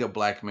dating a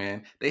black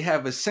man, they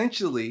have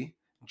essentially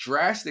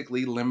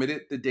drastically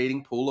limited the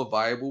dating pool of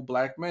viable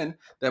black men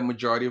that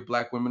majority of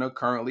black women are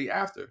currently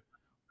after,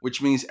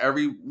 which means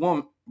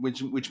everyone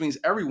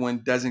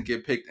doesn't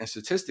get picked, and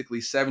statistically,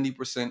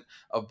 70%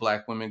 of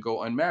black women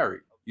go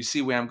unmarried. You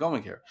see where I'm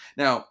going here.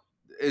 Now,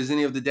 is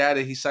any of the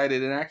data he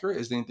cited inaccurate?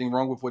 Is there anything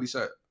wrong with what he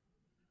said?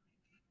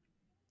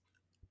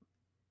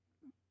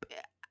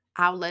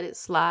 I'll let it I'll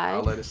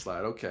slide. let it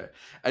slide. Okay.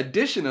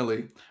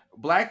 Additionally,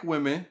 black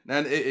women,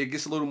 and it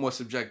gets a little more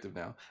subjective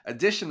now.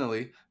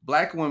 Additionally,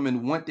 black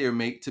women want their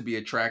mate to be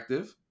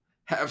attractive,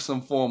 have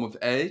some form of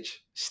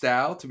edge,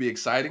 style, to be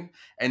exciting,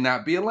 and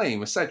not be a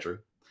lame, etc.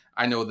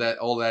 I know that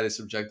all that is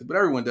subjective, but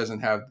everyone doesn't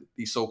have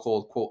these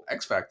so-called quote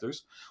X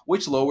factors,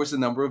 which lowers the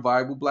number of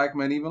viable black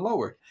men even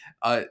lower.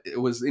 It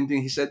was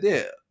anything he said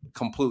there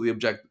completely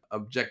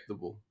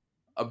objectionable.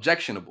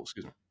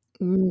 Excuse me.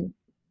 N-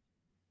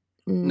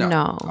 No.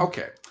 no.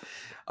 Okay.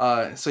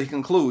 So he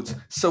concludes.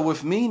 So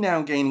with me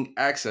now gaining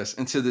access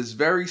into this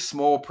very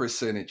small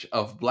percentage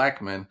of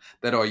black men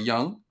that are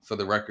young, for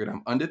the record,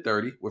 I'm under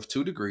 30 with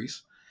 2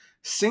 degrees,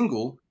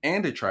 single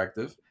and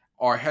attractive,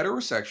 are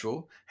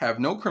heterosexual, have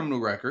no criminal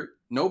record,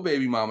 no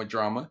baby mama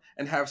drama,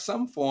 and have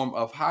some form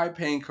of high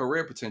paying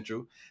career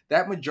potential,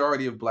 that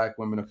majority of black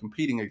women are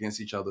competing against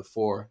each other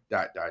for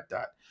dot dot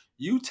dot.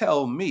 You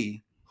tell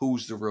me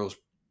who's the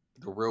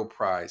real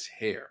prize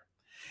here.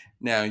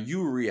 Now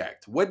you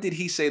react. What did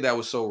he say that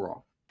was so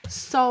wrong?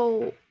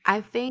 So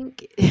I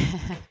think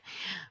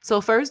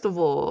so first of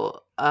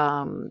all,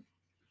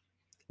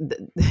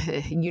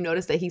 you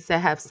notice that he said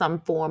have some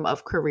form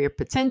of career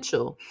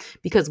potential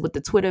because what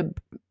the Twitter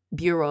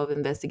Bureau of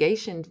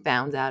Investigation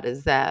found out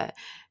is that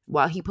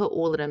while he put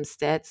all of them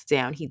stats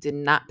down, he did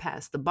not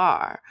pass the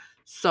bar.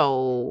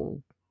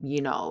 So,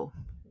 you know,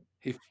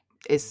 He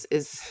it's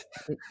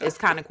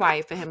kind of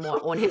quiet for him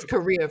on his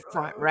career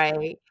front,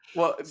 right?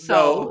 well, no,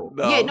 So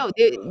yeah, no. no,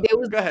 there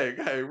was Go ahead.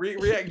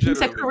 React he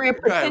said generally. career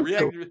Go ahead.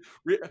 potential.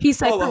 He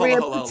said Hold on, hold on, career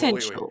hold on, hold on.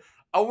 Wait. potential.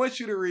 I want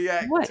you to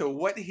react What? to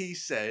what he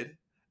said,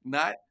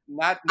 not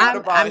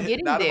I'm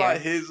getting about there.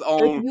 his If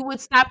own. you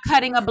would stop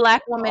cutting a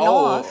black woman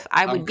Oh, off,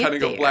 I I'm would get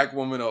cutting a there. black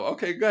woman off.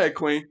 Okay, go ahead,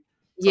 Queen. Talk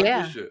your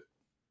Yeah. shit.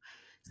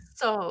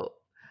 So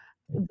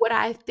what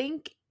I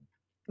think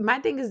my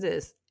thing is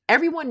this.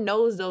 Everyone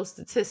knows those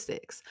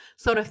statistics.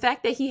 So the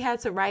fact that he had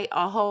to write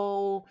a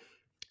whole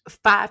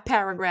 5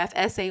 paragraph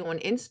essay on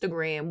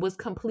Instagram was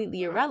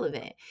completely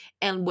irrelevant.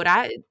 And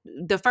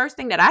the first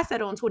thing that I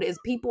said on Twitter is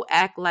people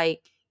act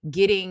like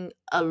getting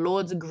a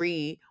law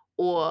degree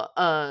or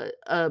a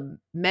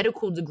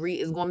medical degree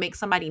is going to make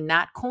somebody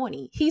not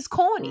corny. He's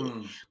corny.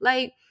 Mm.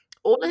 Like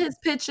all of his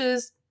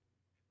pictures,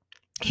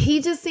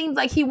 he just seems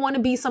like he want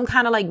to be some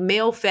kind of like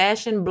male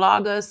fashion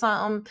blogger or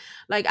something.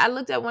 Like I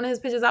looked at one of his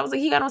pictures, I was like,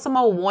 he got on some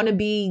old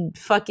wannabe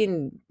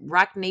fucking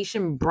Rock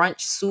Nation brunch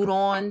suit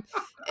on,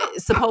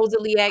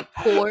 supposedly at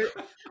court.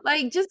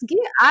 Like, just get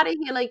out of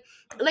here.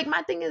 Like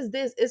my thing is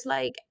this: it's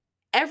like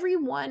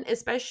everyone,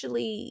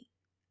 especially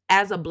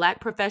as a black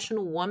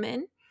professional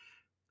woman,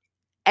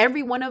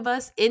 every one of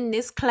us in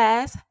this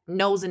class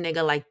knows a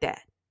nigga like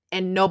that,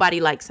 and nobody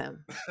likes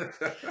him.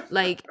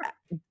 Like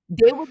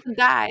there was a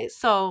guy,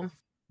 so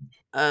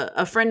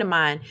a friend of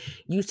mine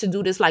used to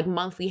do this like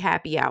monthly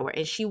happy hour,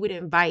 and she would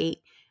invite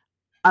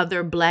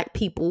other black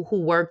people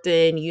who worked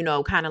in,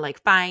 kind of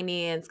like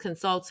finance,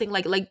 consulting,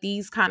 like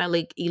these kind of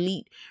like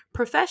elite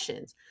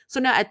professions. So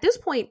now at this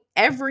point,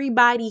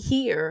 everybody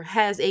here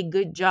has a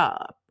good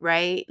job,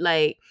 right?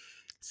 Like,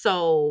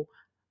 so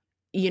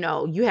you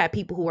had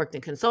people who worked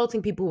in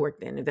consulting, people who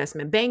worked in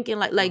investment banking,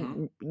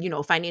 Hmm.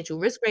 financial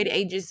risk rating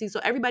agencies. So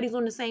everybody's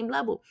on the same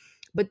level.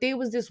 But there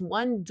was this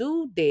one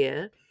dude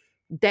there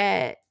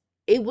that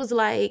it was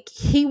like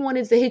he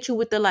wanted to hit you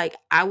with the like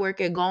I work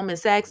at Goldman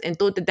Sachs and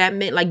thought that that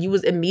meant like you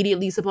was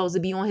immediately supposed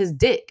to be on his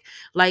dick.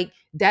 Like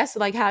that's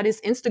like how this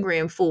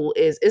Instagram fool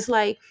is. It's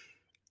like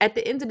at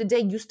the end of the day,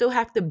 you still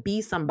have to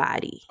be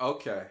somebody.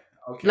 Okay.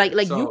 Okay. Like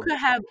you So could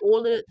have all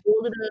of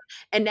the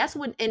and that's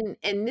what and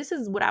this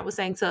is what I was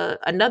saying to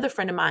another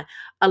friend of mine.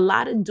 A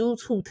lot of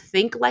dudes who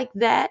think like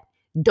that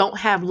don't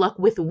have luck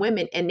with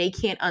women and they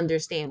can't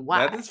understand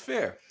why. that is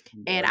fair.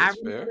 And That is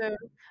fair.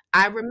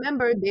 I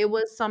remember there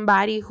was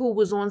somebody who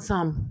was on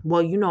some,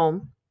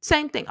 well,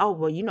 same thing. Oh,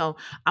 well,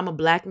 I'm a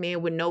black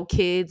man with no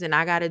kids and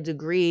I got a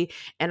degree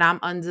and I'm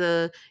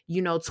under,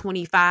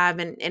 25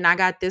 and I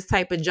got this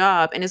type of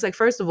job. And it's like,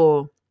 first of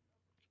all,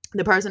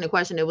 the person in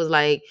question, it was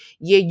like,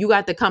 yeah, you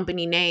got the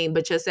company name,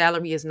 but your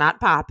salary is not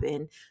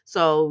popping.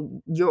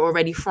 So you're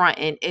already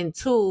fronting. And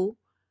two,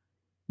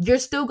 you're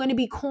still going to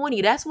be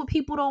corny. That's what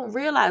people don't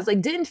realize.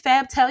 Like, didn't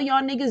Fab tell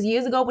y'all niggas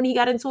years ago when he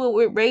got into it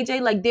with Ray J?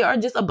 Like, there are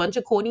just a bunch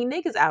of corny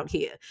niggas out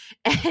here.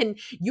 And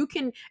you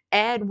can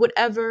add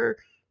whatever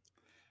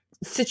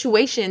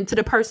situation to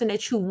the person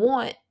that you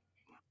want,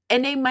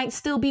 and they might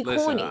still be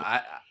Listen, corny.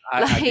 I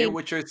get Like,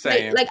 what you're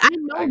saying. like I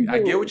know I get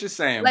what dude. you're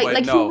saying, but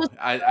Like he was no,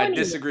 I corny.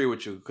 disagree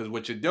with you because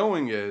what you're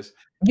doing is,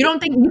 You don't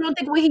think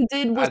what he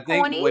did I was think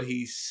corny? what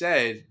he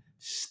said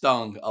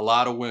stung a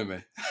lot of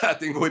women. I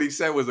think what he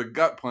said was a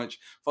gut punch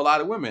for a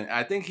lot of women.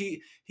 I think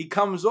he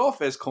comes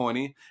off as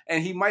corny,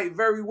 and he might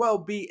very well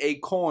be a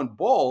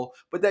cornball,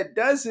 but that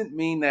doesn't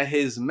mean that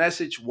his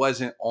message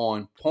wasn't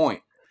on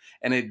point.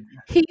 And it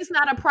He's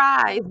not a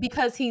prize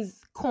because he's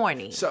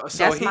corny. so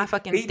That's my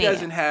fucking he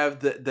doesn't stance. have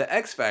the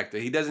X factor.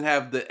 He doesn't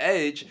have the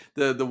edge,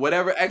 the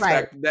whatever X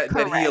Right. factor that he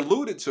Correct.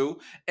 alluded to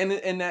in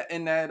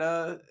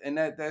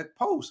that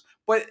post.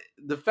 But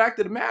the fact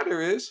of the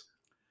matter is,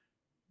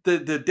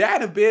 the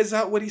data bears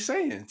out what he's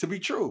saying to be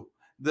true.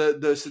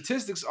 The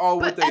statistics are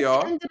what But they at the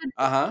are. end of the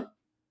Uh huh. day,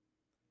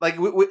 Like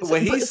what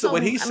he's my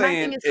thing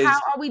saying is, how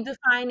is, are we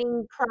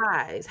defining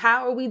prize?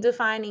 How are we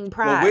defining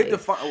well, we're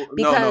prize? no, no,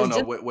 Because no.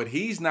 just What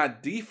he's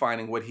not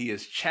defining, what he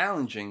is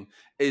challenging,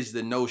 is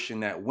the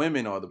notion that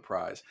women are the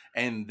prize,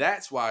 and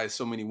that's why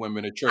so many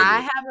women are I triggered.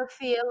 have a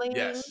feeling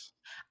Yes.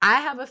 I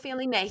have a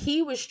feeling that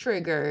he was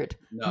triggered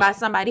by No.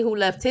 somebody who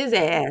left his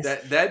ass.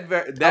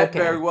 That Okay.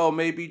 very well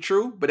may be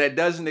true, but that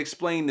doesn't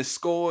explain the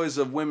scores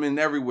of women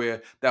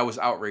everywhere that was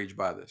outraged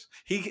by this.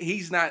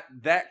 He's not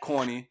that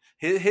corny.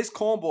 His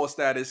cornball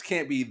status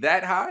can't be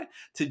that high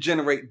to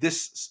generate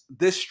this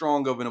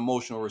strong of an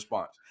emotional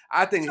response.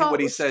 I think what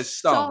he says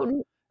stung.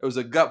 So It was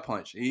a gut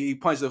punch. He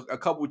punched a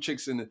couple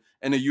chicks in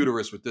the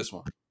uterus with this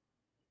one.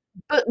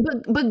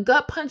 but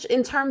gut punch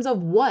in terms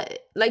of what?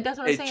 Like, that's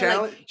what I'm It saying.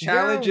 Like,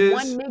 you're one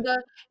challenges. nigga,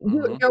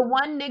 Mhm. you're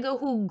one nigga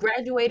who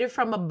graduated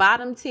from a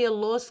bottom tier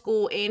law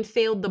school and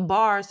failed the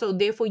bar, so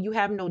therefore you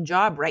have no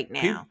job right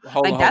now. People,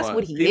 hold Like, on, hold that's on.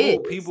 what he is.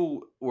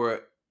 People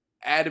were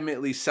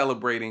adamantly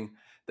celebrating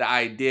the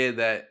idea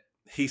that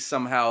he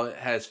somehow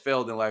has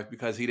failed in life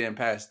because he didn't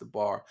pass the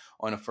bar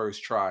on the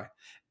first try,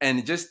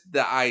 and just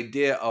the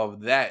idea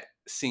of that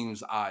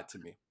seems odd to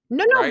me,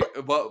 No, no, right?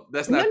 but But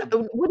that's no, not the.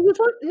 no. What are you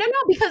talking? No,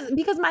 no,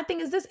 because my thing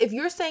is this: if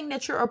you're saying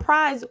that you're a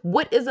prize,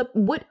 what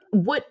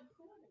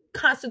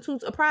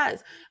constitutes a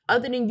prize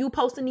other than you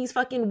posting these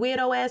fucking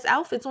weirdo ass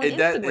outfits on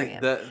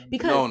Instagram? No,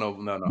 Because no,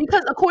 no, no.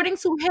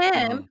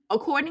 Mhm.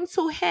 according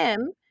to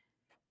him,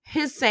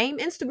 his same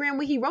Instagram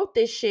where he wrote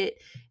this shit,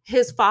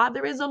 his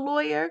father is a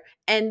lawyer,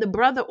 and the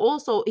brother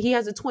also, he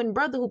has a twin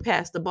brother who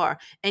passed the bar,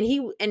 and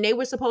they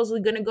were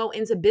supposedly going to go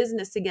into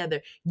business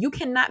together. You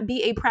cannot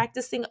be a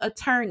practicing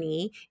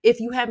attorney if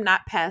you have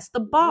not passed the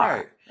Right.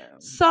 bar.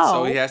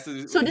 So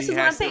So this he is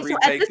what I'm has to saying. So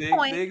at retake this the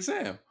point,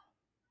 exam.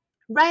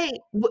 right,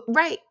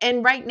 right.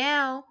 And right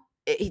now,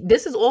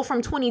 this is all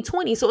from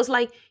 2020. So it's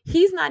like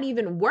he's not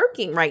even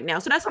working right now.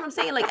 So that's what I'm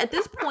saying. Like, at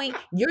this point,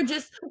 you're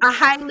just a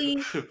highly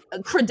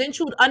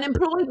credentialed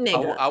unemployed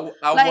nigga.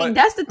 Like,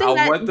 that's the thing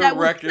that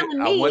was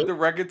killing I want me. the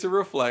record to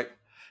reflect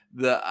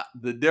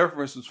the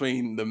difference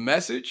between the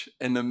message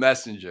and the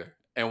messenger.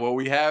 And what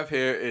we have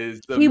here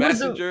is the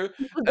messenger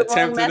He was the wrong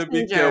attempting to be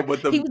messenger. killed, but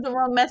He the was the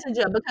wrong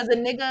messenger because a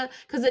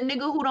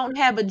nigga who don't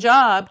have a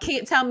job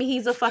can't tell me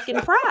he's a fucking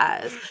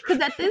prize.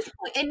 Because at this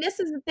point, and this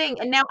is the thing,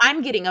 and now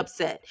I'm getting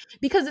upset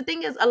because the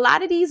thing is, a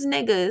lot of these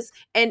niggas,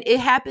 and it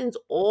happens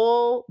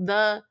all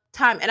the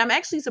time. And I'm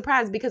actually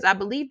surprised because I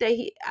believe that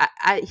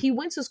he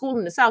went to school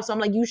in the South. So I'm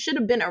like, you should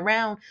have been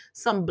around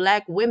some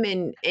black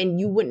women, and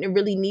you wouldn't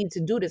really need to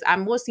do this. I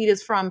more see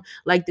this from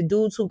like the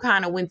dudes who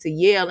kind of went to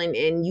Yale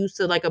and used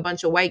to like a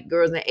bunch of white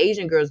girls and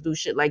Asian girls do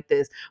shit like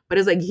this. But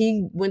it's like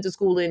he went to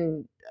school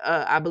in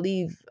I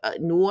believe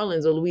New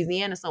Orleans or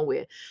Louisiana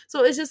somewhere.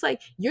 So it's just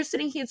like you're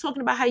sitting here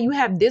talking about how you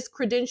have this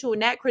credential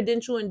and that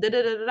credential and da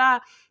da da da da.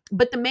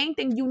 But the main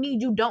thing you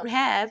need you don't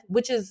have,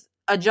 which is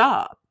a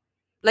job.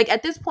 Like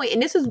at this point,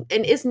 and it's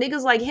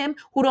niggas like him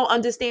who don't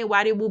understand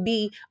why there will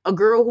be a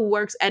girl who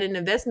works at an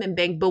investment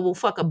bank but will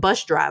fuck a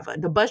bus driver.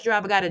 The bus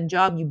driver got a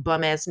job, you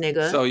bum ass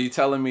nigga. so you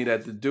telling me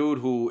that the dude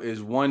who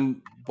is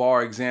one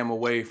bar exam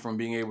away from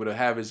being able to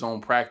have his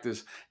own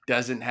practice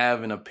doesn't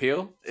have an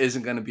appeal,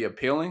 isn't going to be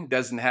appealing,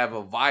 doesn't have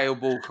a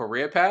viable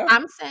career path?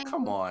 I'm saying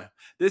Come on.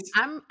 This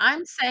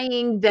I'm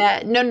saying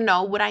that no, no,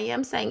 no. What I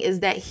am saying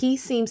is that he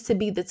seems to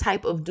be the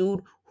type of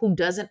dude who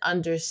doesn't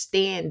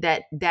understand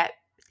that that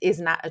is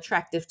not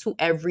attractive to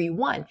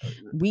everyone.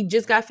 We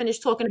just got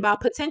finished talking about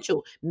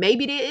potential.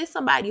 Maybe there is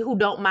somebody who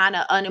don't mind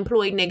an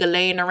unemployed nigga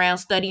laying around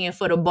studying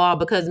for the bar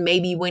because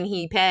maybe when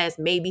he passed,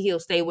 maybe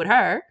he'll stay with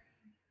her,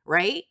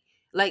 right?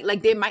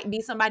 Like there might be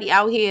somebody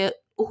out here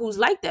who's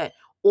like that.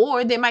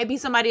 Or there might be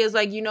somebody that's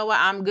like, you know what,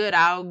 I'm good.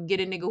 I'll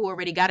get a nigga who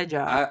already got a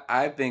job.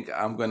 I think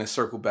I'm going to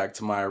circle back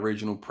to my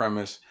original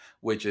premise,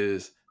 which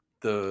is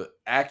the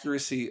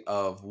accuracy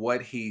of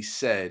what he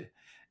said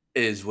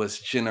is what's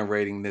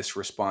generating this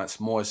response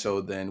more so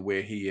than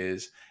where he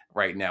is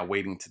right now,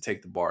 waiting to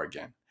take the bar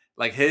again.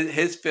 Like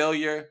his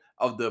failure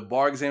of the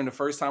bar exam the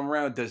first time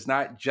around does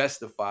not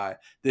justify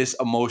this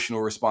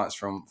emotional response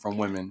from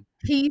women.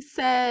 He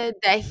said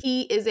that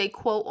he is a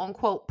quote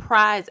unquote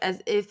prize,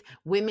 as if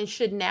women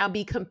should now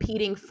be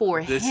competing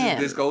for This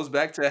him. goes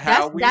back to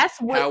That's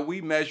what. how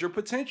we measure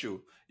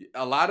potential.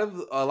 A lot of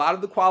the But what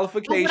I'm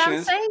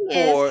qualifications saying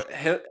is, for,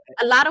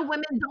 a lot of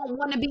women don't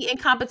want to be in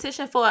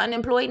competition for an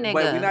unemployed but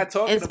we're nigga, not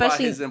talking about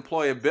his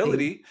especially.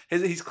 employability.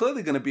 He's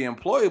clearly going to be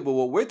employable.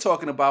 What we're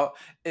talking about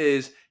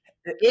is,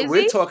 Is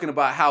we're he? talking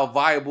about how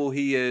viable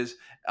he is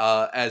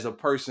as a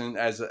person,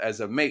 as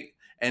a mate,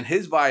 and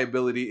his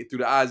viability through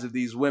the eyes of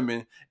these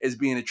women is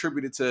being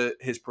attributed to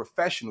his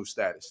professional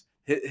status.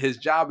 His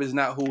job is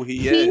not who he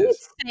He's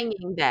is.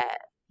 saying that.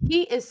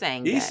 He is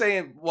saying He's that.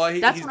 saying, well,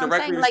 That's he's what I'm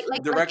saying. Like,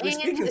 directly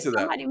and speaking to that.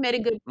 somebody made a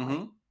good point.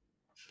 Hmm.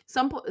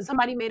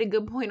 Somebody made a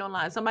good point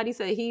online. Somebody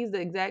said he's the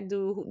exact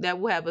dude that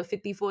will have a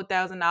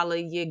 $54,000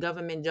 a year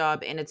government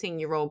job and a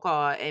 10-year-old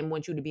car and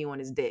want you to be on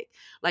his dick.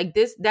 Like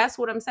this. That's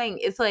what I'm saying.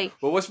 It's like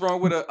But what's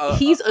wrong with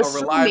he's a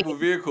assuming. reliable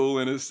vehicle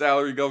and a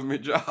salary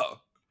government job?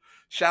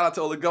 Shout out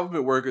to all the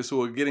government workers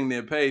who are getting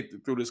their pay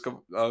through this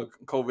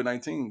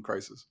COVID-19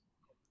 crisis.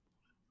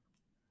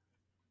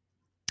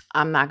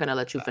 I'm not gonna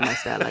let you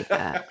finesse that like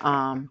that.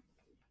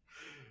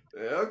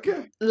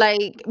 Okay.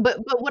 Like, but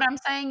what I'm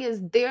saying is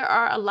there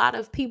are a lot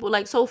of people.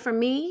 Like, so for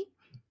me,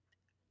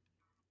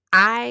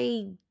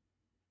 I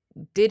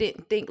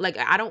didn't think, like,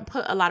 I don't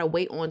put a lot of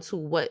weight onto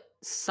what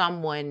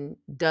someone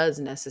does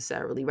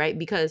necessarily, right?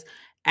 Because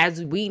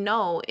as we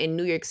know, in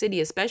New York City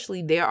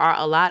especially, there are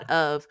a lot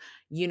of,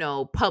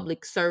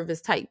 public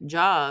service type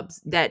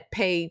jobs that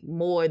pay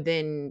more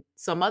than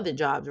some other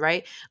jobs,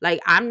 right? Like,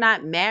 I'm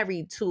not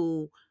married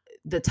to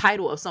the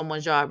title of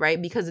someone's job, right?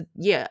 Because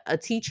yeah, a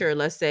teacher,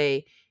 let's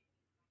say,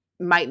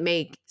 might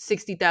make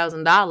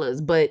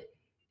 $60,000, but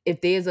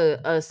if there's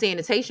a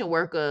sanitation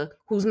worker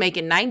who's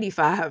making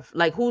 95,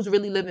 like, who's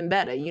really living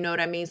better? You know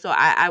what I mean? So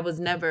I was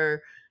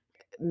never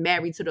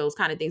married to those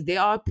kind of things.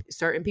 There are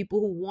certain people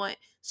who want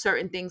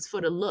certain things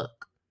for the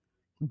look,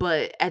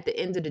 but at the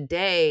end of the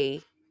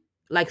day,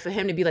 like, for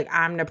him to be like,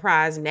 I'm the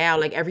prize now,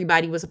 like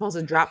everybody was supposed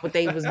to drop what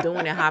they was doing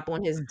and hop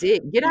on his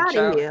dick. Get out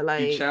of here. You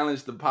Like,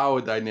 challenge the power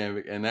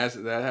dynamic, and that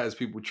has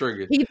people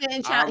triggered. he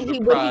didn't I'm the he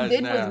what he prize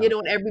did was get now.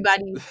 on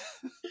everybody.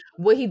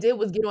 What he did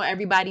was get on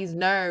everybody's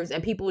nerves,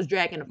 and people was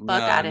dragging the fuck Nah,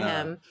 out of nah.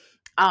 him.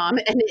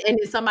 And then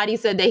somebody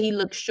said that he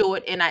looked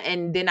short,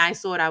 and then I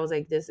saw it. I was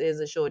like, this is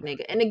a short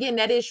nigga. And again,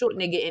 that is short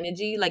nigga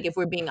energy. Like, if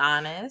we're being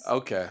honest,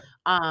 Okay.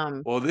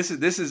 um, Well, this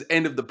is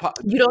end of the pod.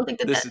 you don't think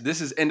that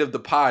This is end of the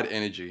pod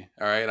energy.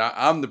 All right,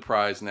 I'm the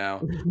prize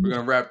now. We're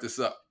gonna wrap this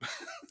up.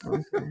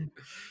 okay,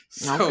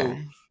 So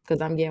okay,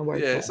 because I'm getting work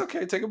yeah, it's for.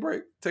 okay. Take a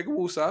break. Take a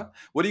woosah.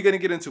 What are you gonna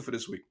get into for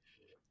this week?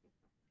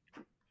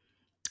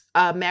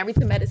 Married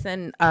to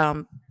Medicine.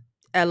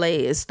 LA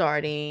is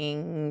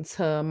starting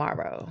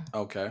tomorrow.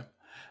 Okay.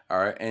 All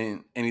right.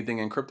 And anything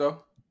in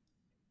crypto?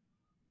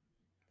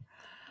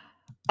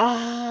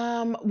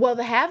 Well,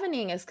 the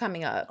Happening is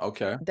coming up.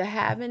 Okay. The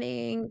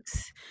Happening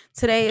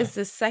today is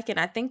the second.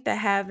 I think the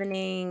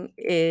Happening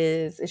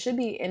is it should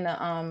be in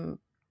a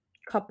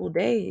couple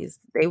days.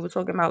 They were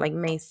talking about like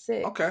May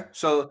 6th. Okay.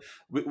 So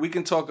we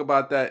can talk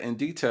about that in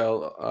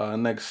detail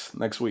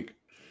next week.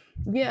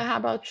 Yeah, how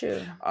about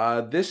you?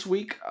 This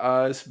week,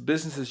 it's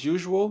business as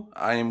usual.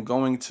 I am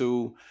going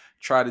to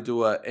try to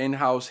do an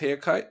in-house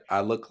haircut.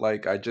 I look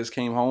like I just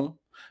came home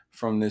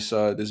from this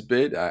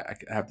bid. I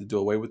have to do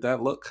away with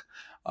that look.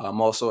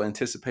 I'm also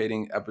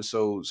anticipating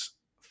episodes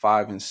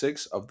 5 and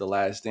 6 of the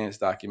Last Dance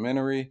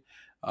documentary.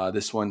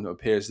 This one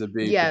appears to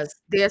be, Yes,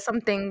 there's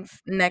some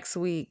things next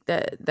week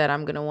that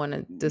I'm gonna want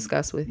to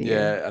discuss with you.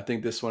 yeah, I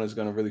think this one is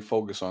going to really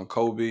focus on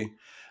Kobe,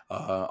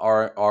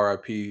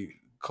 RIP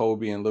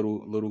Kobe and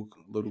little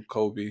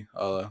Kobe.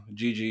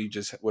 Gigi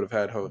just would have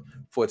had her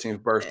 14th Eh,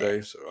 birthday.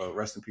 So,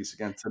 rest in peace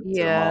again to the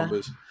Yeah.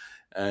 Mambas.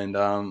 And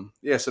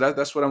yeah, so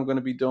that's what I'm going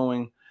to be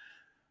doing.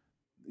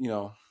 You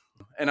know,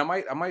 and I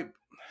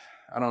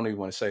don't even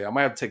want to say. I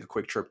might have to take a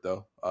quick trip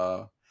though.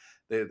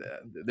 They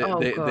Oh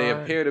they God.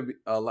 appear to be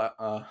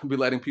be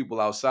letting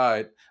people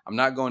outside. I'm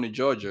not going to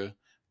Georgia,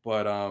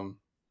 but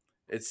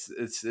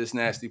it's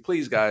nasty.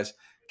 Please, guys,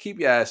 keep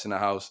your ass in the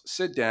house.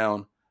 Sit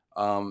down.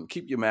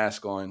 Keep your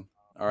mask on.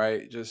 All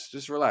right,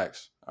 just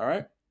relax. All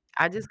right.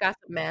 I just got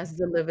some masks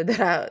delivered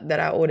that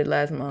I ordered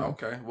last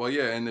month. Okay. Well,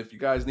 yeah, and if you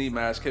guys need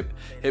masks,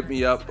 hit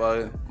me up.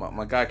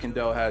 My guy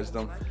Kendall has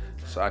them,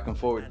 so I can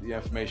forward the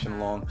information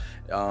along.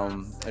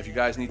 If you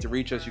guys need to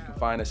reach us, you can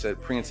find us at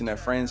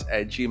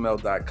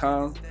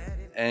preinternetfriends@gmail.com.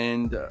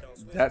 And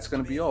that's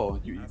going to be all.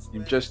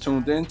 You've just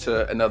tuned in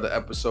to another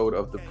episode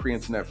of the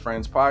Pre-Internet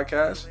Friends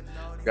podcast.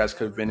 You guys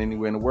could have been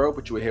anywhere in the world,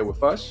 but you were here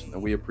with us,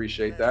 and we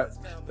appreciate that.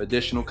 For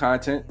additional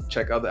content,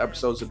 check other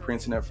episodes of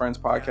Pre-Internet Friends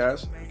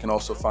podcast. You can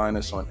also find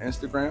us on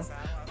Instagram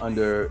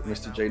under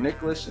Mr. J.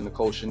 Nicholas and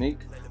Nicole Shanique,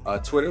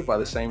 Twitter by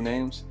the same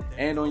names,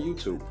 and on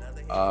YouTube.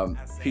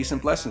 Peace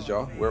and blessings,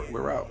 y'all.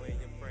 We're out.